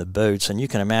work on the boats. And you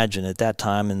can imagine at that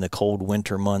time in the cold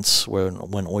winter months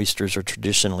when oysters are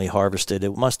traditionally harvested,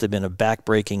 it must have been a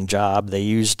back-breaking job. They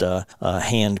used a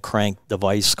hand-cranked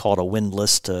device called a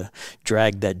windlass to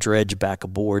drag that dredge back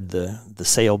aboard the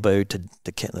sailboat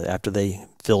after they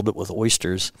filled it with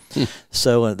oysters.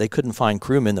 So they couldn't find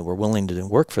crewmen that were willing to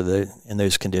work in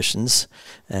those conditions,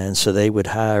 and so they would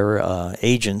hire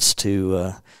agents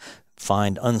to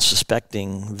find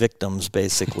unsuspecting victims,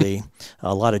 basically.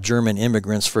 A lot of German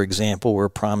immigrants, for example, were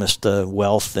promised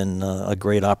wealth and a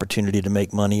great opportunity to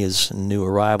make money as new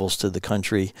arrivals to the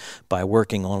country by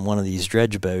working on one of these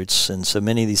dredge boats, and so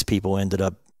many of these people ended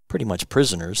up pretty much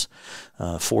prisoners,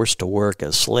 forced to work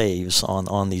as slaves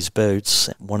on these boats.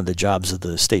 One of the jobs of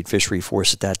the state fishery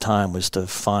force at that time was to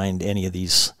find any of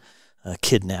these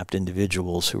kidnapped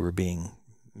individuals who were being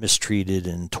mistreated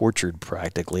and tortured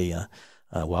practically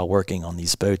while working on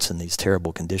these boats in these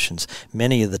terrible conditions.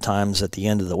 Many of the times at the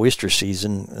end of the oyster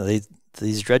season,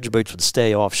 these dredge boats would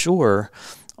stay offshore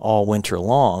all winter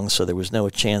long, so there was no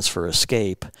chance for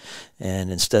escape.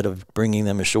 And instead of bringing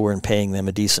them ashore and paying them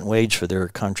a decent wage for their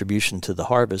contribution to the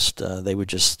harvest, they would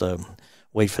just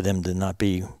wait for them to not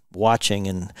be watching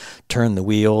and turn the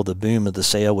wheel. The boom of the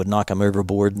sail would knock them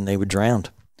overboard and they would drown.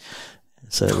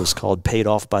 So it was called paid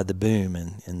off by the boom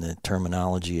in the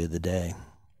terminology of the day.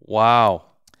 Wow.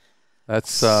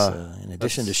 That's in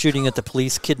addition to shooting at the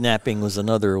police, kidnapping was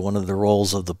another one of the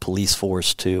roles of the police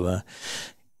force to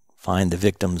find the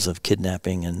victims of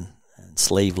kidnapping and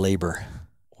slave labor.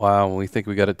 Wow, we think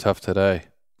we got it tough today.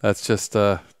 That's just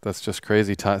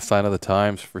crazy. Sign of the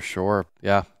times for sure.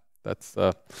 Yeah, that's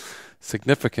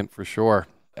significant for sure.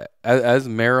 As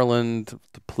Maryland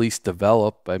police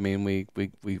develop, I mean, we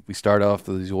start off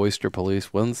with these oyster police.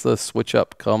 When's the switch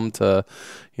up come to,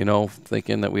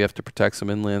 thinking that we have to protect some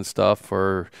inland stuff,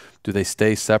 or do they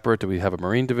stay separate? Do we have a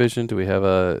marine division? Do we have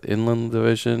a inland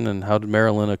division? And how did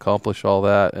Maryland accomplish all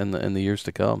that in the years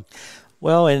to come?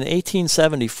 Well, in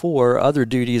 1874, other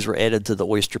duties were added to the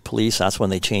Oyster Police. That's when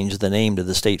they changed the name to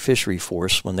the State Fishery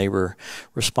Force, when they were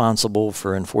responsible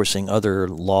for enforcing other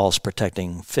laws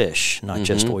protecting fish, not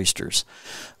just oysters.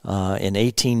 In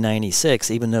 1896,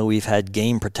 even though we've had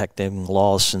game protecting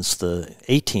laws since the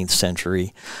 18th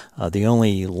century, the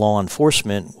only law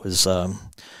enforcement was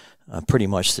pretty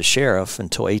much the sheriff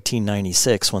until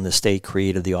 1896, when the state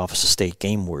created the Office of State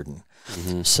Game Warden.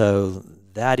 So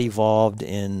that evolved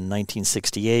in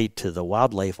 1968 to the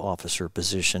wildlife officer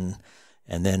position,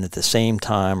 and then at the same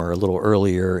time, or a little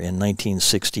earlier, in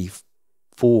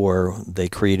 1964, they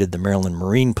created the Maryland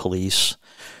Marine Police.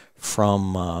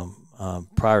 From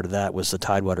prior to that was the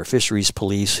Tidewater Fisheries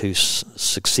Police, who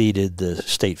succeeded the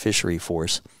State Fishery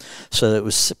Force. So it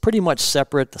was pretty much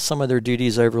separate. Some of their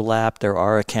duties overlapped. There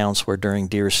are accounts where during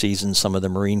deer season, some of the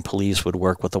Marine Police would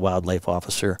work with the wildlife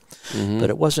officer.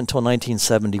 But it wasn't until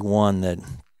 1971 that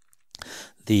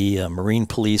the Marine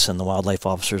Police and the wildlife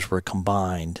officers were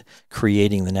combined,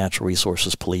 creating the Natural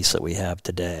Resources Police that we have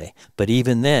today. But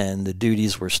even then, the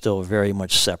duties were still very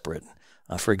much separate.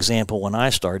 For example, when I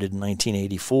started in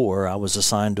 1984, I was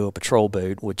assigned to a patrol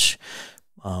boat, which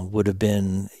would have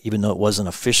been, even though it wasn't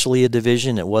officially a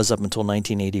division, it was up until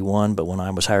 1981, but when I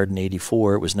was hired in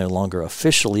 84, it was no longer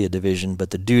officially a division,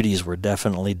 but the duties were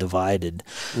definitely divided.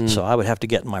 So I would have to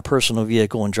get in my personal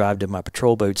vehicle and drive to my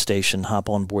patrol boat station, hop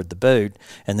on board the boat,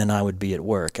 and then I would be at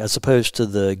work, as opposed to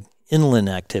the inland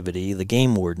activity, the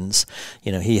game wardens,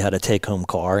 he had a take-home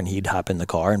car, and he'd hop in the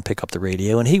car and pick up the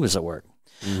radio, and he was at work.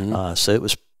 Mm-hmm. So it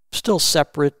was still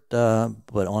separate, but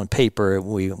on paper,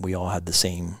 we all had the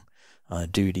same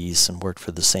duties and worked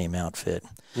for the same outfit.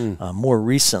 More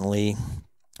recently,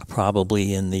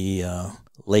 probably in the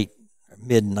late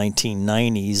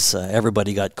mid-1990s,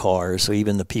 everybody got cars, so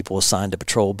even the people assigned to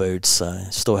patrol boats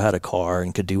still had a car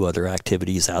and could do other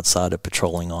activities outside of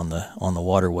patrolling on the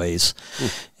waterways.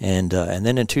 And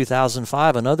then in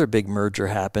 2005, another big merger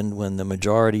happened when the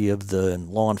majority of the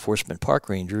law enforcement park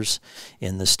rangers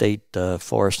in the state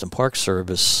Forest and Park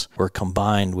Service were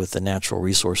combined with the Natural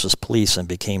Resources Police and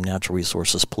became Natural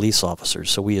Resources Police officers.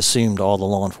 So we assumed all the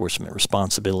law enforcement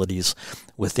responsibilities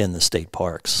within the state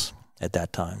parks at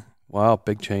that time. Wow,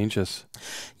 big changes.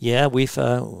 Yeah, we've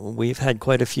had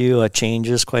quite a few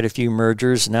changes, quite a few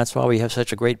mergers, and that's why we have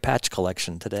such a great patch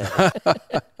collection today.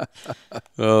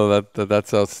 Oh,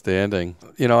 that's outstanding.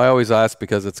 I always ask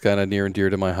because it's kind of near and dear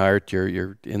to my heart.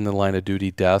 You're in the line of duty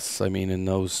deaths. I mean, in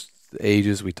those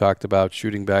ages we talked about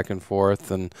shooting back and forth,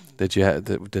 and did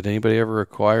anybody ever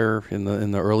acquire in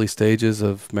the early stages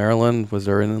of Maryland? Was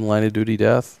there an in line of duty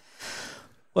death?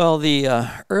 Well, the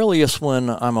earliest one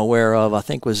I'm aware of, I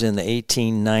think, was in the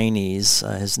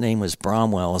 1890s. His name was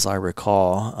Bromwell, as I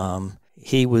recall.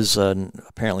 He was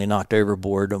apparently knocked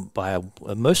overboard by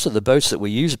most of the boats that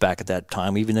we used back at that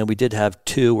time, even though we did have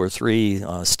 2 or 3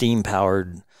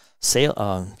 steam-powered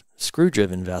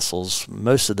screw-driven vessels.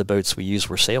 Most of the boats we used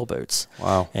were sailboats.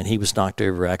 Wow. And he was knocked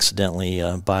over accidentally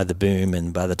by the boom,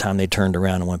 and by the time they turned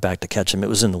around and went back to catch him, it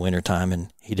was in the wintertime, and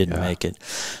he didn't make it.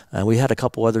 We had a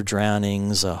couple other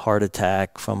drownings, a heart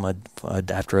attack from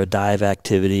after a dive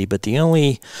activity, but the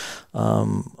only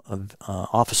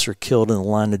officer killed in the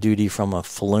line of duty from a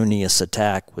felonious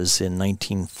attack was in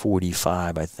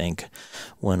 1945, I think,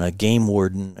 when a game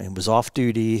warden was off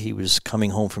duty. He was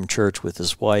coming home from church with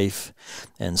his wife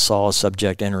and saw a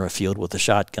subject enter a field with a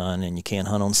shotgun, and you can't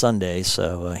hunt on Sunday,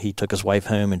 so he took his wife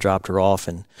home and dropped her off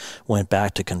and went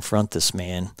back to confront this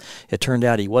man. It turned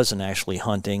out he wasn't actually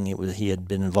hunting. He had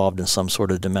been involved in some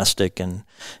sort of domestic and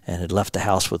had left the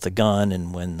house with a gun,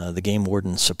 and when the game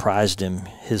warden surprised him,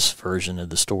 his version of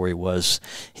the story was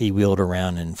he wheeled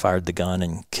around and fired the gun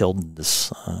and killed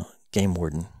this game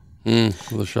warden.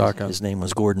 With a shotgun. His name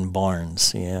was Gordon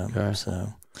Barnes. Yeah. Okay.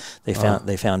 So they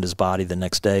found his body the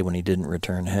next day when he didn't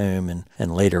return home,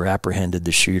 and later apprehended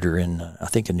the shooter in I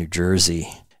think in New Jersey,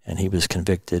 and he was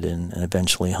convicted and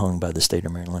eventually hung by the state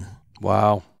of Maryland.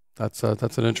 Wow. That's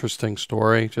an interesting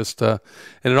story. And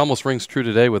it almost rings true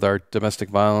today with our domestic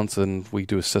violence, and we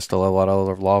do assist a lot of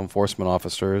other law enforcement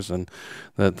officers, and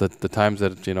the times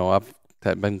that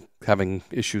I've been having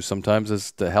issues sometimes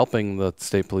is helping the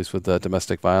state police with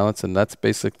domestic violence, and that's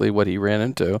basically what he ran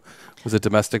into, was a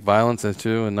domestic violence issue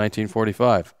in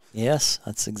 1945. Yes,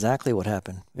 that's exactly what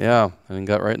happened. Yeah, and he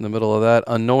got right in the middle of that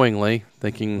unknowingly,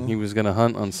 thinking he was going to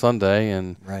hunt on Sunday,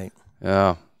 and right.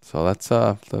 Yeah, so that's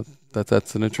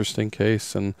an interesting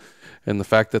case, and the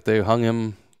fact that they hung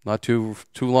him not too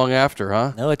long after,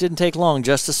 huh? No, it didn't take long.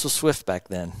 Justice was swift back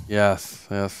then. Yes,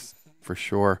 for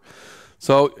sure.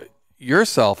 So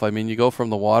yourself, I mean, you go from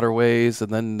the waterways,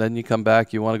 and then you come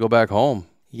back. You want to go back home.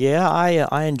 Yeah,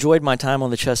 I enjoyed my time on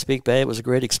the Chesapeake Bay. It was a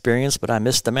great experience, but I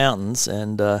missed the mountains,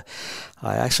 and I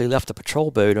actually left the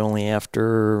patrol boat only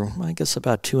after, I guess,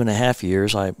 about 2.5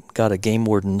 years. I got a game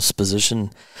warden's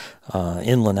position,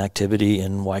 inland activity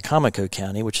in Wicomico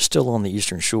County, which is still on the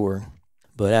eastern shore.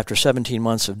 But after 17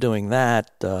 months of doing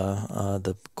that,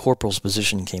 the corporal's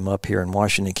position came up here in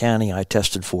Washington County. I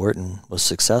tested for it and was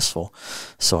successful,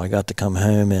 so I got to come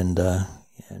home and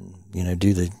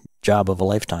do the job of a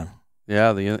lifetime.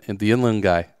 Yeah, the inland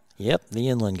guy. Yep, the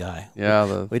inland guy.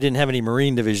 Yeah, we didn't have any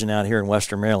marine division out here in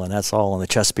Western Maryland. That's all on the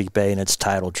Chesapeake Bay and its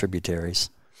tidal tributaries.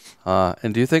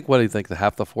 And do you think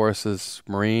half the force is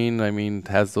marine? I mean,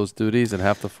 has those duties, and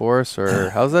half the force,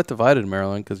 or how's that divided in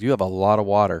Maryland? Because you have a lot of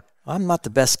water. I'm not the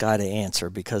best guy to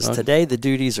answer because today the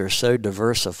duties are so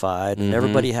diversified and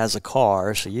everybody has a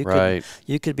car. So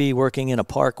you could be working in a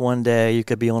park one day, you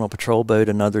could be on a patrol boat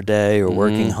another day, or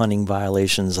working hunting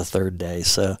violations a third day.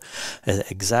 So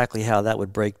exactly how that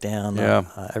would break down,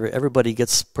 everybody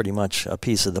gets pretty much a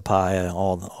piece of the pie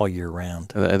all year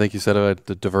round. I think you said about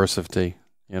the diversity.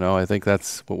 I think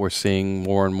that's what we're seeing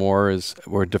more and more is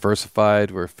we're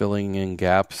diversified, we're filling in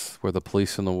gaps, we're the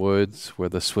police in the woods, we're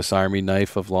the Swiss Army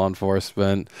knife of law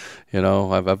enforcement.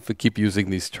 I keep using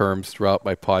these terms throughout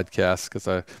my podcast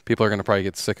because people are going to probably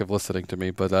get sick of listening to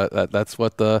me, but that's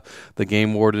what the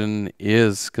game warden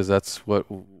is, because that's what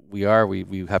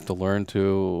we have to learn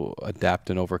to adapt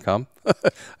and overcome.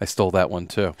 I stole that one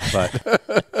too,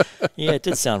 but yeah, it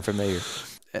did sound familiar.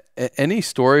 Any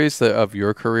stories of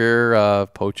your career,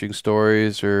 poaching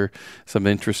stories, or some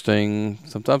interesting?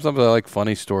 Sometimes I like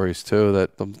funny stories too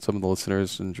that some of the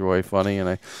listeners enjoy. Funny, and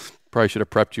I probably should have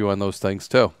prepped you on those things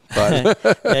too. But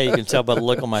yeah, you can tell by the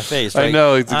look on my face. Right? I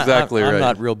know, it's exactly right. I'm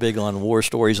not real big on war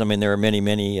stories. I mean, there are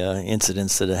many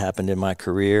incidents that have happened in my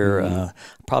career. Mm-hmm.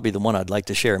 Probably the one I'd like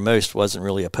to share most wasn't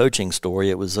really a poaching story.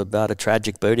 It was about a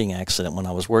tragic boating accident when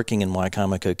I was working in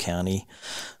Wicomico County.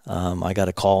 I got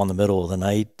a call in the middle of the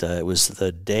night. It was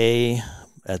the day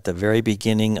at the very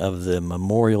beginning of the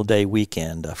Memorial Day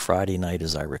weekend, a Friday night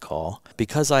as I recall.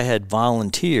 Because I had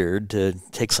volunteered to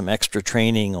take some extra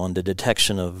training on the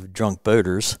detection of drunk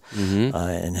boaters, mm-hmm.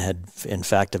 And had in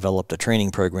fact developed a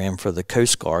training program for the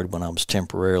Coast Guard when I was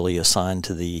temporarily assigned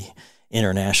to the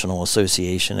International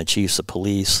Association of Chiefs of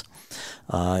Police.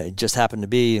 It just happened to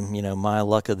be, my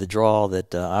luck of the draw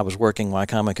that I was working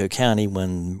Wicomico County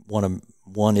when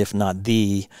one, if not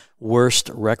the worst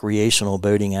recreational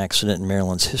boating accident in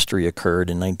Maryland's history occurred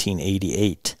in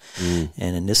 1988. Mm.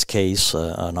 And in this case,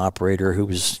 an operator who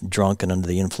was drunk and under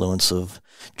the influence of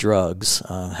drugs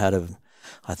had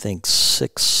I think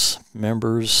 6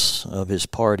 members of his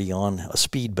party on a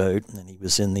speedboat, and he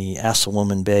was in the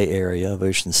Assawoman Bay area of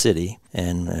Ocean City,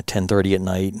 and at 10:30 at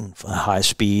night, high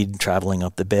speed, traveling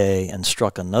up the bay, and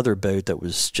struck another boat that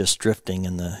was just drifting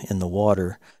in the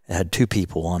water. It had 2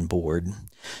 people on board,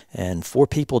 and 4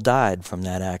 people died from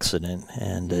that accident,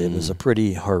 and it was a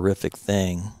pretty horrific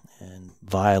thing. And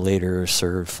violator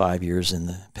served 5 years in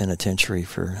the penitentiary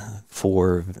for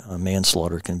 4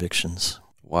 manslaughter convictions.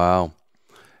 Wow.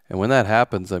 And when that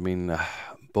happens, I mean,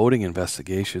 boating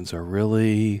investigations are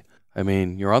really,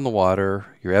 you're on the water,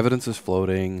 your evidence is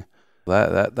floating.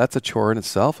 That's a chore in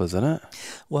itself, isn't it?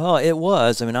 Well, it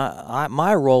was.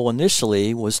 My role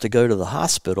initially was to go to the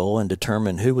hospital and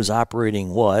determine who was operating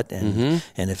what and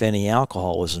if any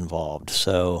alcohol was involved.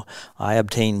 So I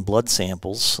obtained blood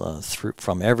samples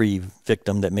from every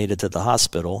victim that made it to the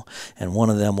hospital, and one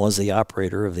of them was the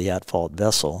operator of the at-fault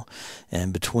vessel.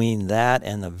 And between that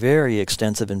and the very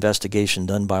extensive investigation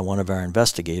done by one of our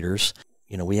investigators,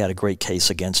 we had a great case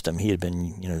against him. He had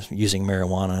been, using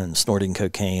marijuana and snorting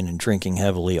cocaine and drinking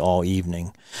heavily all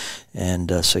evening.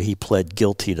 And so he pled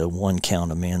guilty to 1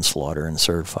 count of manslaughter and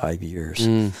served 5 years.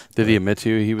 Did he admit to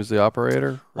you he was the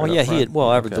operator? Oh, yeah, he had.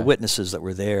 Well, the witnesses that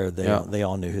were there, they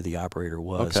all knew who the operator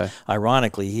was. Okay.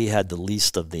 Ironically, he had the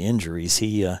least of the injuries.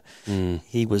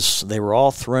 They were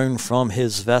all thrown from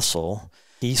his vessel.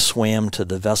 He swam to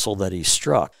the vessel that he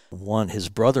struck. His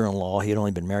brother-in-law, he had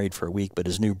only been married for a week, but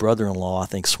his new brother-in-law, I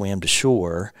think, swam to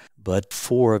shore. But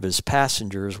 4 of his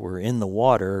passengers were in the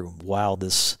water while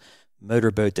this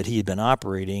motorboat that he had been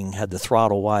operating had the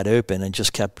throttle wide open and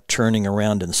just kept turning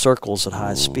around in circles at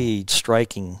high speed,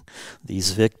 striking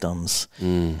these victims.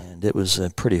 And it was a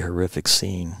pretty horrific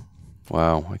scene.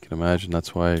 Wow, I can imagine.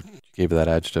 That's why you gave that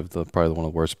adjective, probably one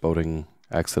of the worst boating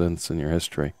accidents in your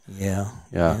history. Yeah.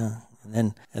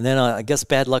 And then I guess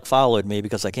bad luck followed me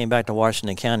because I came back to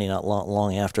Washington County not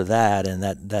long after that, and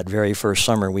that very first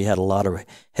summer we had a lot of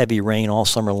heavy rain all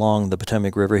summer long. The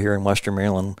Potomac River here in western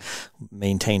Maryland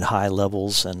maintained high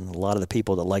levels, and a lot of the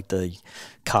people that liked to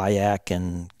kayak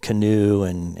and canoe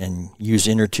and use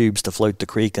inner tubes to float the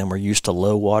creek and were used to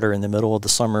low water in the middle of the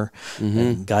summer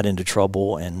and got into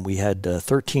trouble, and we had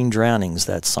 13 drownings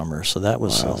that summer. So that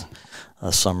was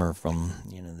a summer from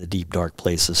the deep, dark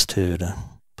places too to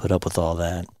put up with all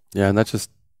that. Yeah, and that just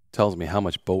tells me how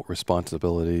much boat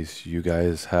responsibilities you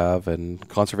guys have and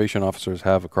conservation officers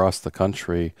have across the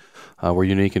country. We're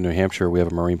unique in New Hampshire. We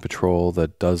have a Marine Patrol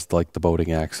that does like the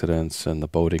boating accidents and the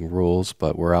boating rules,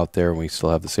 but we're out there and we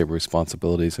still have the same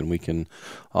responsibilities, and we can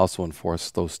also enforce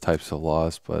those types of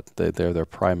laws, but they're their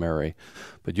primary.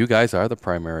 But you guys are the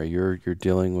primary. You're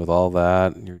dealing with all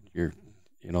that. You're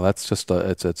that's just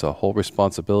it's a whole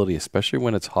responsibility, especially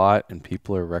when it's hot and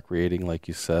people are recreating, like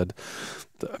you said.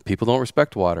 People don't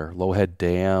respect water. Low-head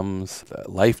dams,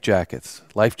 life jackets.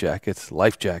 They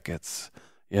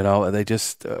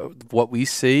just what we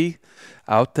see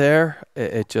out there.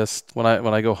 It just when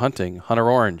I go hunting, hunter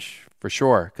orange for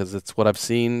sure, because it's what I've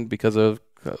seen because of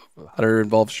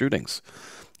hunter-involved shootings.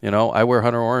 I wear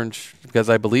hunter orange because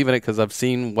I believe in it, because I've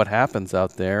seen what happens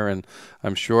out there, and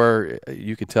I'm sure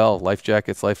you could tell life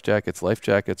jackets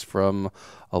from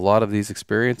a lot of these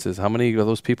experiences. How many of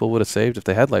those people would have saved if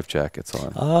they had life jackets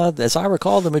on? As I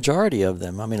recall, the majority of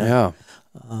them.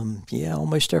 Yeah,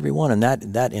 almost every one in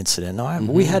that incident. Now,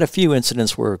 we had a few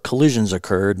incidents where collisions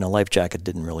occurred and a life jacket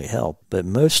didn't really help, but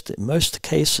most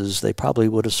cases they probably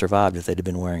would have survived if they'd have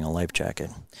been wearing a life jacket.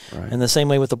 Right. And the same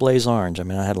way with the blaze orange. I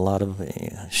mean, I had a lot of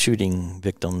shooting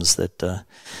victims that,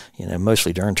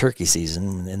 mostly during turkey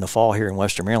season. In the fall here in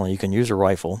Western Maryland, you can use a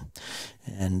rifle,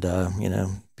 and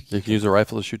you can use a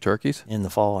rifle to shoot turkeys in the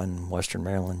fall in Western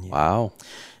Maryland. Yeah. Wow.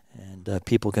 And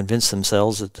people convinced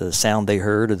themselves that the sound they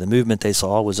heard or the movement they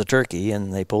saw was a turkey,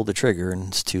 and they pulled the trigger, and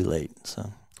it's too late.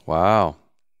 So, wow,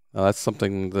 now, that's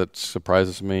something that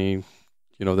surprises me.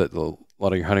 That a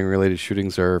lot of your hunting-related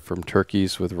shootings are from turkey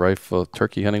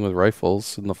hunting with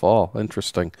rifles in the fall.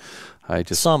 Interesting.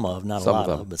 Some of, not a lot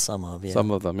of, but some of, yeah.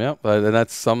 Some of them, yeah. And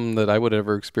that's some that I would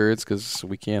ever experience because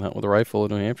we can't hunt with a rifle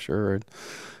in New Hampshire. And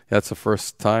that's the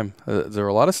first time. Is there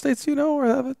a lot of states where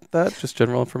have it? That just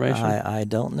general information? I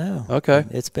don't know. Okay.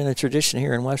 It's been a tradition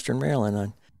here in Western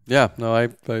Maryland. Yeah, no, I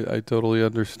totally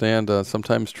understand.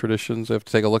 Sometimes traditions, I have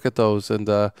to take a look at those and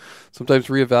sometimes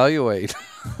reevaluate.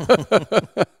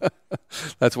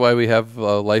 That's why we have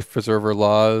life preserver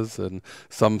laws, and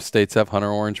some states have hunter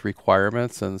orange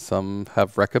requirements and some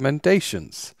have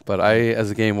recommendations. But I,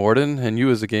 as a game warden, and you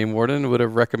as a game warden, would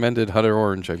have recommended hunter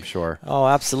orange, I'm sure. Oh,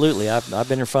 absolutely. I've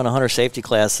been in front of hunter safety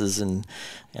classes, and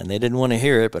they didn't want to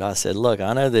hear it, but I said, look,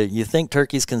 I know that you think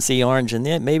turkeys can see orange, and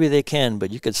maybe they can,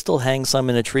 but you could still hang some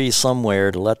in a tree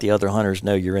somewhere to let the other hunters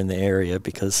know you're in the area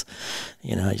because,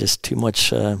 just too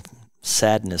much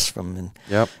sadness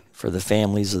for the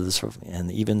families of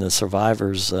and even the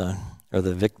survivors or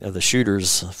the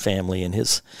shooter's family, and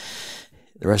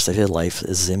the rest of his life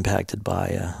is impacted by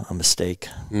a mistake.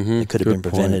 It could have been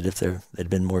prevented if they'd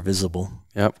been more visible.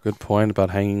 Yep, good point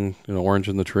about hanging orange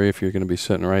in the tree if you're going to be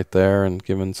sitting right there and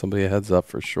giving somebody a heads up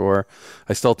for sure.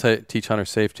 I still teach hunter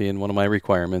safety, and one of my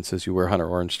requirements is you wear hunter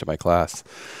orange to my class.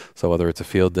 So whether it's a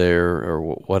field day or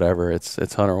whatever, it's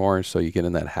hunter orange, so you get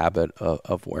in that habit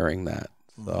of wearing that.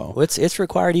 So. Well, it's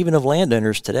required even of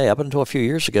landowners today. Up until a few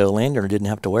years ago, a landowner didn't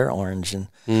have to wear orange. And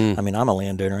I mean, I'm a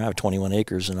landowner. I have 21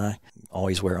 acres, and I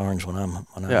always wear orange when I'm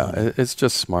hunting. It's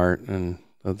just smart. And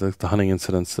the hunting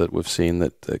incidents that we've seen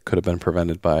that could have been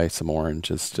prevented by some orange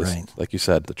is just, right. Like you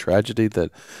said, the tragedy that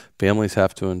families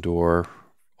have to endure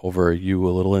over you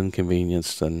a little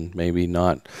inconvenienced and maybe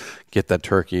not get that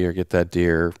turkey or get that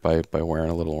deer by wearing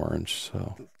a little orange.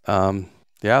 So,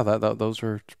 yeah, those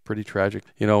are pretty tragic.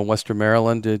 In Western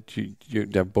Maryland, did you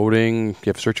have boating? You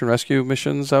have search and rescue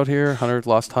missions out here?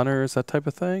 Lost hunters, that type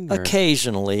of thing? Or?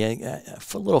 Occasionally, a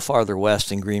little farther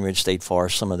west in Greenridge State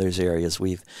Forest, some of those areas,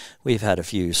 we've had a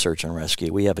few search and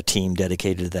rescue. We have a team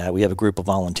dedicated to that. We have a group of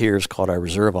volunteers called our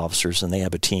reserve officers, and they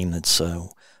have a team that's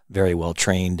very well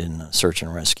trained in search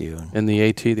and rescue. And the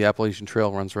AT, the Appalachian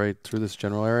Trail, runs right through this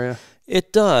general area?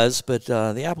 It does, but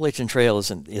the Appalachian Trail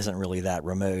isn't really that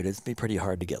remote. It'd be pretty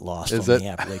hard to get lost the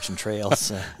Appalachian Trail.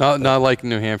 Not like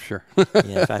New Hampshire.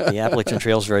 Yeah, in fact, the Appalachian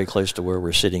Trail is very close to where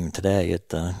we're sitting today.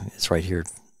 It's right here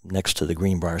next to the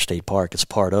Greenbrier State Park. It's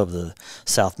part of the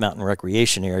South Mountain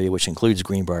Recreation Area, which includes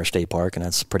Greenbrier State Park, and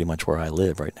that's pretty much where I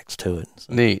live, right next to it.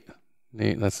 So. Neat.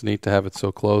 That's neat to have it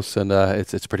so close, and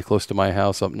it's pretty close to my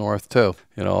house up north too.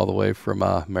 All the way from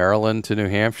Maryland to New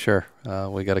Hampshire,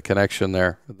 we got a connection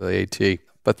there with the AT.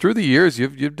 But through the years,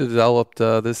 you've developed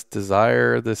this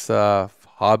desire, this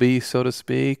hobby, so to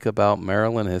speak, about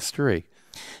Maryland history,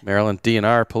 Maryland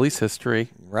DNR police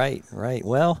history. Right.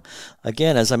 Well,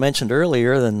 again, as I mentioned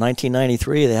earlier, in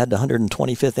 1993, they had the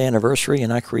 125th anniversary,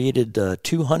 and I created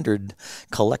 200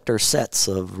 collector sets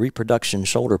of reproduction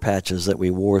shoulder patches that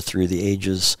we wore through the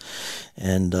ages.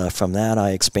 And from that,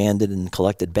 I expanded and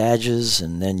collected badges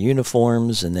and then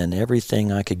uniforms and then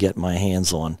everything I could get my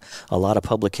hands on. A lot of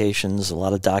publications, a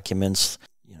lot of documents,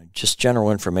 just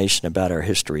general information about our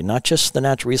history, not just the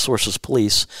Natural Resources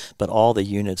Police, but all the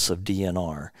units of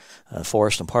DNR.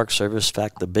 Forest and Park Service, in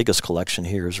fact, the biggest collection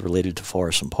here is related to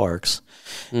forests and parks.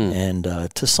 And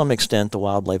to some extent, the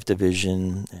Wildlife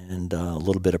Division and a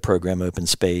little bit of program open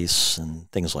space and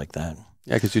things like that.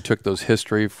 Yeah, because you took those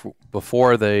history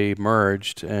before they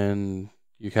merged, and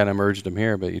you kind of merged them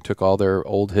here, but you took all their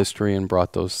old history and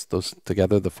brought those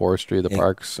together, the forestry, the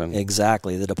parks. And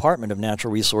exactly. The Department of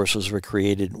Natural Resources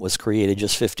was created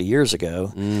just 50 years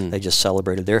ago. They just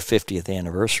celebrated their 50th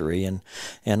anniversary,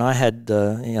 and I had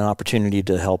an opportunity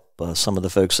to help some of the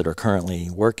folks that are currently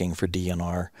working for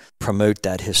DNR promote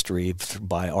that history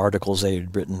by articles they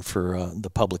had written for the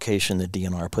publication that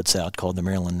DNR puts out called the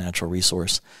Maryland Natural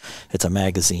Resource. It's a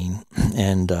magazine,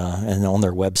 and on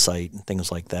their website and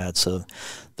things like that. So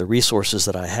the resources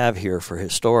that I have here for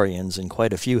historians, and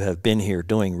quite a few have been here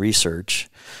doing research.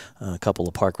 A couple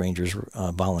of park rangers,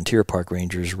 volunteer park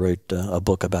rangers, wrote a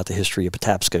book about the history of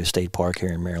Patapsco State Park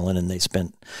here in Maryland, and they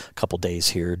spent a couple days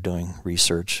here doing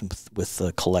research with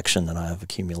the collection that I've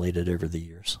accumulated over the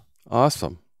years.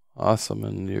 Awesome.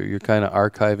 And you're kind of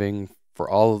archiving for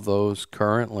all of those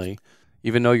currently.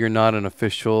 Even though you're not an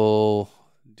official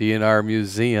DNR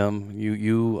museum,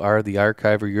 you are the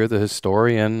archiver, you're the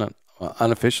historian,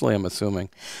 unofficially, I'm assuming.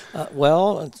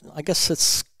 Well, I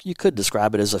guess you could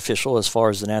describe it as official as far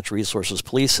as the Natural Resources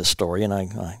Police historian.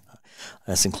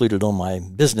 That's included on my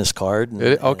business card.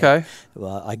 Okay.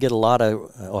 I get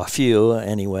a few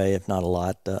anyway, if not a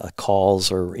lot,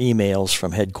 calls or emails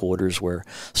from headquarters where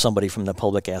somebody from the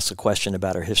public asks a question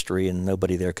about our history and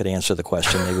nobody there could answer the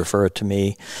question. They refer it to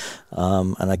me.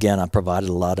 And again, I provided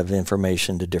a lot of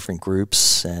information to different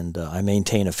groups, and I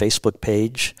maintain a Facebook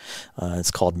page.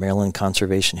 It's called Maryland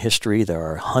Conservation History. There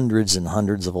are hundreds and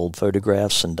hundreds of old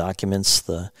photographs and documents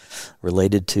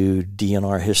related to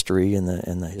DNR history and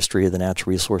the history of the Natural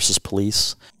Resources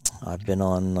Police. I've been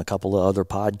on a couple of other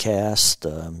podcasts.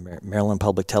 Maryland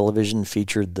Public Television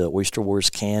featured the Oyster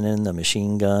Wars cannon, the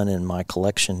machine gun, in my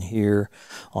collection here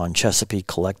on Chesapeake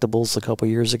Collectibles a couple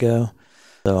years ago.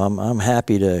 So I'm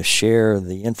happy to share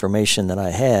the information that I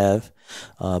have.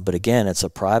 But again, it's a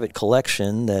private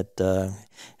collection that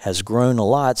has grown a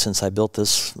lot since I built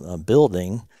this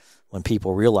building. When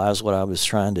people realized what I was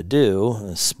trying to do,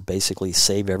 is basically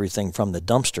save everything from the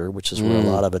dumpster, which is where a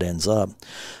lot of it ends up.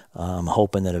 I'm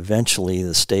hoping that eventually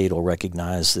the state will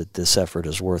recognize that this effort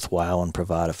is worthwhile and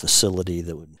provide a facility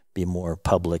that would be more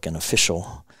public and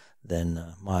official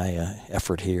than my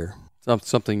effort here.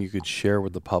 Something you could share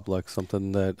with the public,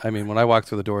 something that, I mean, when I walked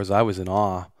through the doors, I was in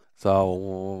awe.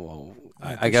 So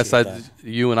I guess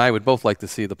you and I would both like to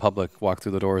see the public walk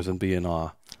through the doors and be in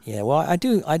awe. Yeah, well, I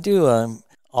do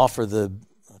offer the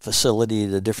facility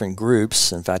to different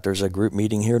groups. In fact, there's a group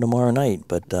meeting here tomorrow night,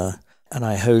 and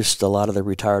I host a lot of the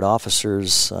retired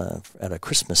officers at a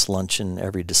Christmas luncheon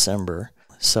every December.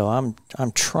 So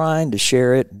I'm trying to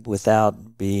share it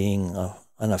without being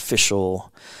an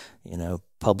official,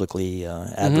 publicly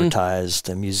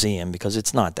advertised museum, because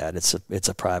it's not that. It's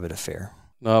a private affair.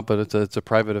 No, but it's a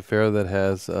private affair that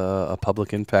has a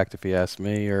public impact, if you ask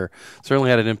me, or certainly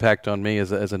had an impact on me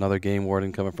as another game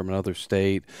warden coming from another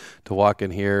state to walk in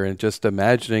here and just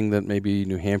imagining that maybe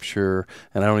New Hampshire,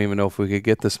 and I don't even know if we could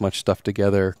get this much stuff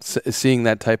together, seeing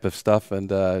that type of stuff,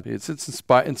 and it's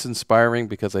inspiring,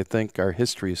 because I think our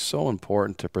history is so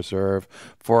important to preserve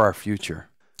for our future.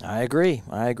 I agree.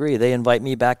 They invite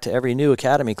me back to every new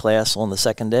academy class on the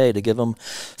second day to give them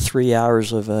 3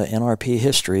 hours of NRP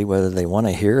history, whether they want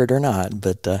to hear it or not.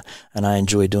 But and I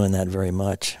enjoy doing that very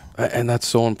much. And that's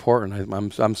so important.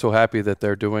 I'm so happy that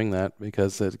they're doing that,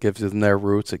 because it gives them their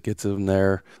roots, it gives them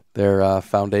their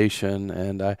foundation.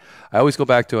 And I always go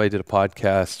back to, I did a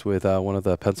podcast with one of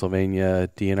the Pennsylvania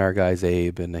DNR guys,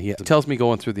 Abe, and he tells me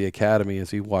going through the academy as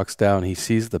he walks down, he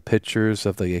sees the pictures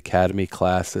of the academy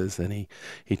classes, and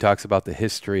he talks about the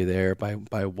history there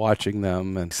by watching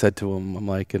them. And I said to him, I'm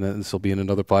like, and this will be in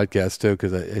another podcast too,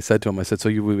 because I said to him, so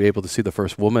you were able to see the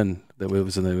first woman that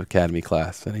was in the academy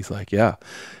class? And he's like, yeah.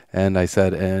 And I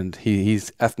said, and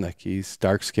he's ethnic, he's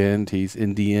dark-skinned, he's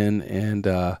Indian,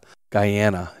 and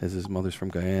Guyana, his mother's from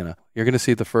Guyana. You're going to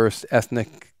see the first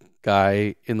ethnic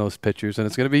guy in those pictures, and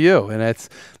it's going to be you. And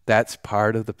that's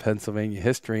part of the Pennsylvania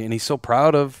history. And he's so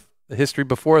proud of the history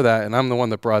before that, and I'm the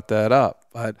one that brought that up.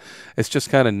 But it's just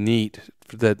kind of neat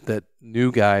that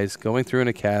new guys going through an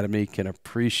academy can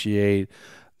appreciate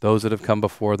those that have come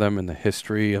before them in the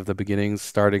history of the beginnings,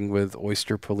 starting with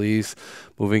Oyster Police,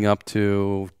 moving up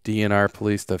to DNR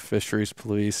Police, the Fisheries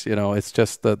Police. It's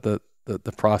just the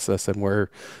process, and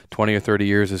where 20 or 30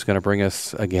 years is going to bring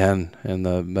us again in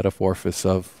the metamorphosis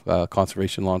of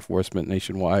conservation law enforcement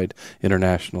nationwide,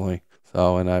 internationally.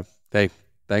 So, and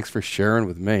thanks for sharing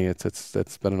with me.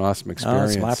 It's been an awesome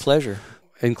experience. It's my pleasure.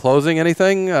 In closing,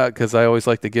 anything? Because I always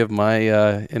like to give my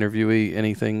interviewee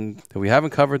anything that we haven't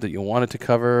covered that you wanted to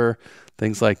cover,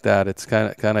 things like that. It's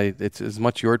kind of it's as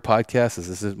much your podcast as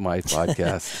this is my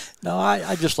podcast. No,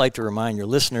 I just like to remind your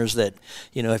listeners that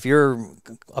if you're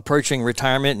approaching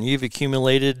retirement and you've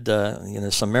accumulated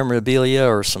some memorabilia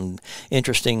or some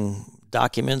interesting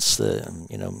documents,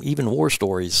 even war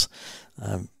stories.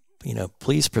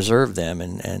 Please preserve them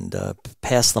and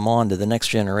pass them on to the next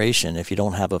generation. If you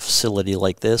don't have a facility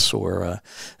like this or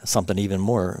something even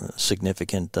more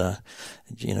significant,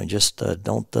 just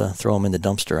don't throw them in the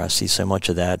dumpster. I see so much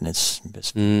of that, and it's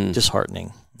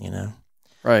disheartening.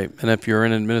 Right. And if you're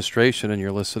in administration and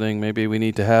you're listening, maybe we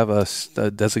need to have a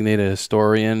designated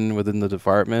historian within the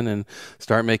department and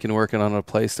start working on a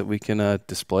place that we can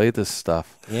display this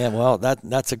stuff. Yeah, well,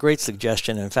 that's a great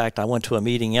suggestion. In fact, I went to a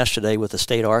meeting yesterday with a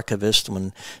state archivist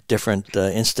when different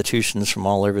institutions from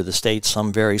all over the state,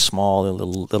 some very small,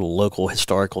 little local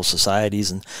historical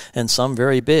societies, and some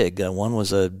very big. One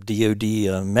was a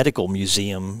DOD medical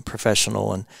museum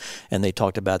professional, and they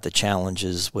talked about the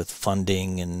challenges with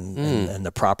funding and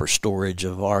the proper storage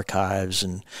of archives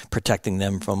and protecting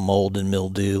them from mold and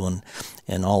mildew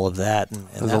and all of that. And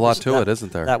There's a lot to it,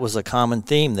 isn't there? That was a common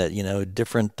theme that,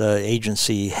 different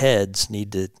agency heads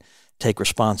need to take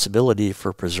responsibility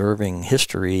for preserving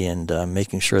history and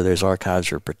making sure those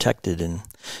archives are protected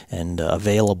and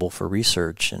available for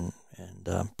research and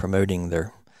promoting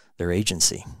their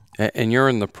agency. And you're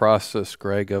in the process,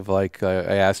 Greg, of I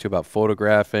asked you about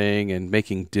photographing and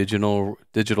making digital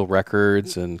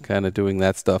records and kind of doing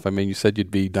that stuff. I mean, you said you'd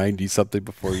be 90-something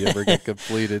before you ever get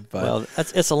completed. But. Well,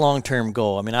 it's a long-term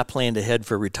goal. I mean, I plan to head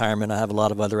for retirement. I have a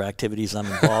lot of other activities I'm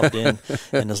involved in.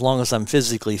 And as long as I'm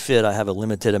physically fit, I have a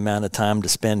limited amount of time to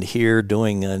spend here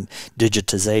doing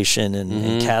digitization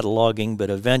and cataloging.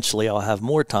 But eventually I'll have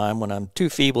more time when I'm too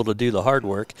feeble to do the hard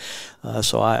work.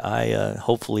 So I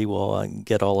hopefully will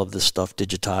get all of this stuff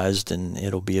digitized, and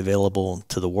it'll be available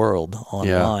to the world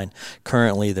online. Yeah.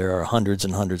 Currently, there are hundreds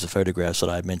and hundreds of photographs that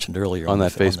I mentioned earlier on the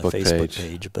Facebook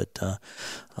page. But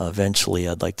eventually,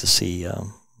 I'd like to see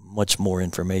much more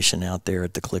information out there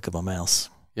at the click of a mouse.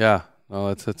 Yeah, no,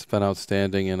 it's been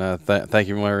outstanding, and thank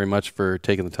you very much for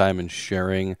taking the time and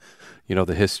sharing,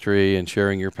 the history and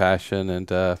sharing your passion. And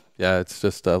it's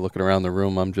just looking around the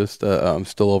room, I'm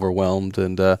still overwhelmed,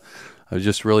 and I'm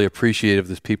just really appreciative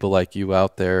there's people like you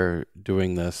out there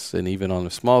doing this. And even on a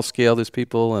small scale, there's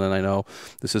people, and I know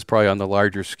this is probably on the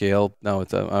larger scale. No,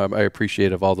 I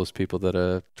appreciate of all those people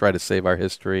that try to save our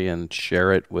history and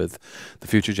share it with the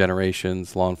future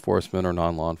generations, law enforcement or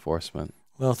non-law enforcement.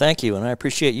 Well, thank you, and I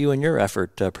appreciate you and your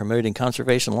effort promoting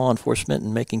conservation law enforcement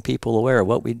and making people aware of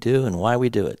what we do and why we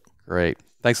do it. Great.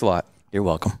 Thanks a lot. You're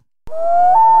welcome.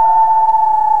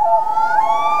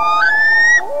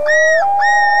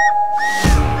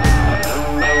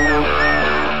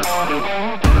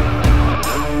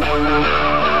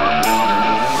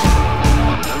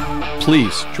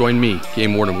 Please join me,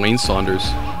 Game Warden Wayne Saunders,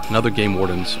 and other game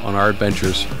wardens on our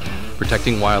adventures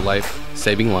protecting wildlife,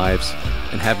 saving lives,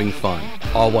 and having fun,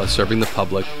 all while serving the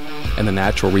public and the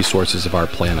natural resources of our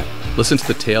planet. Listen to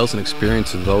the tales and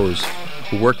experiences of those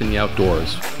who work in the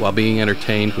outdoors while being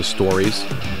entertained with stories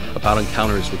about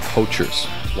encounters with poachers,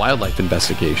 wildlife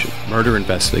investigation, murder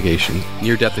investigation,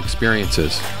 near-death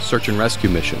experiences, search and rescue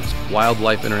missions,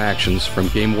 wildlife interactions from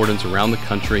game wardens around the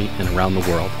country and around the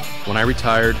world. When I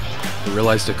retired, I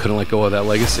realized I couldn't let go of that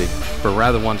legacy, but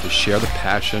rather wanted to share the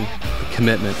passion, the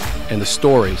commitment, and the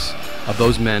stories of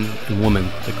those men and women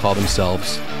that call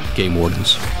themselves game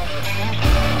wardens.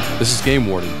 This is Game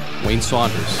Warden Wayne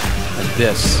Saunders, and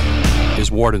this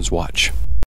is Warden's Watch.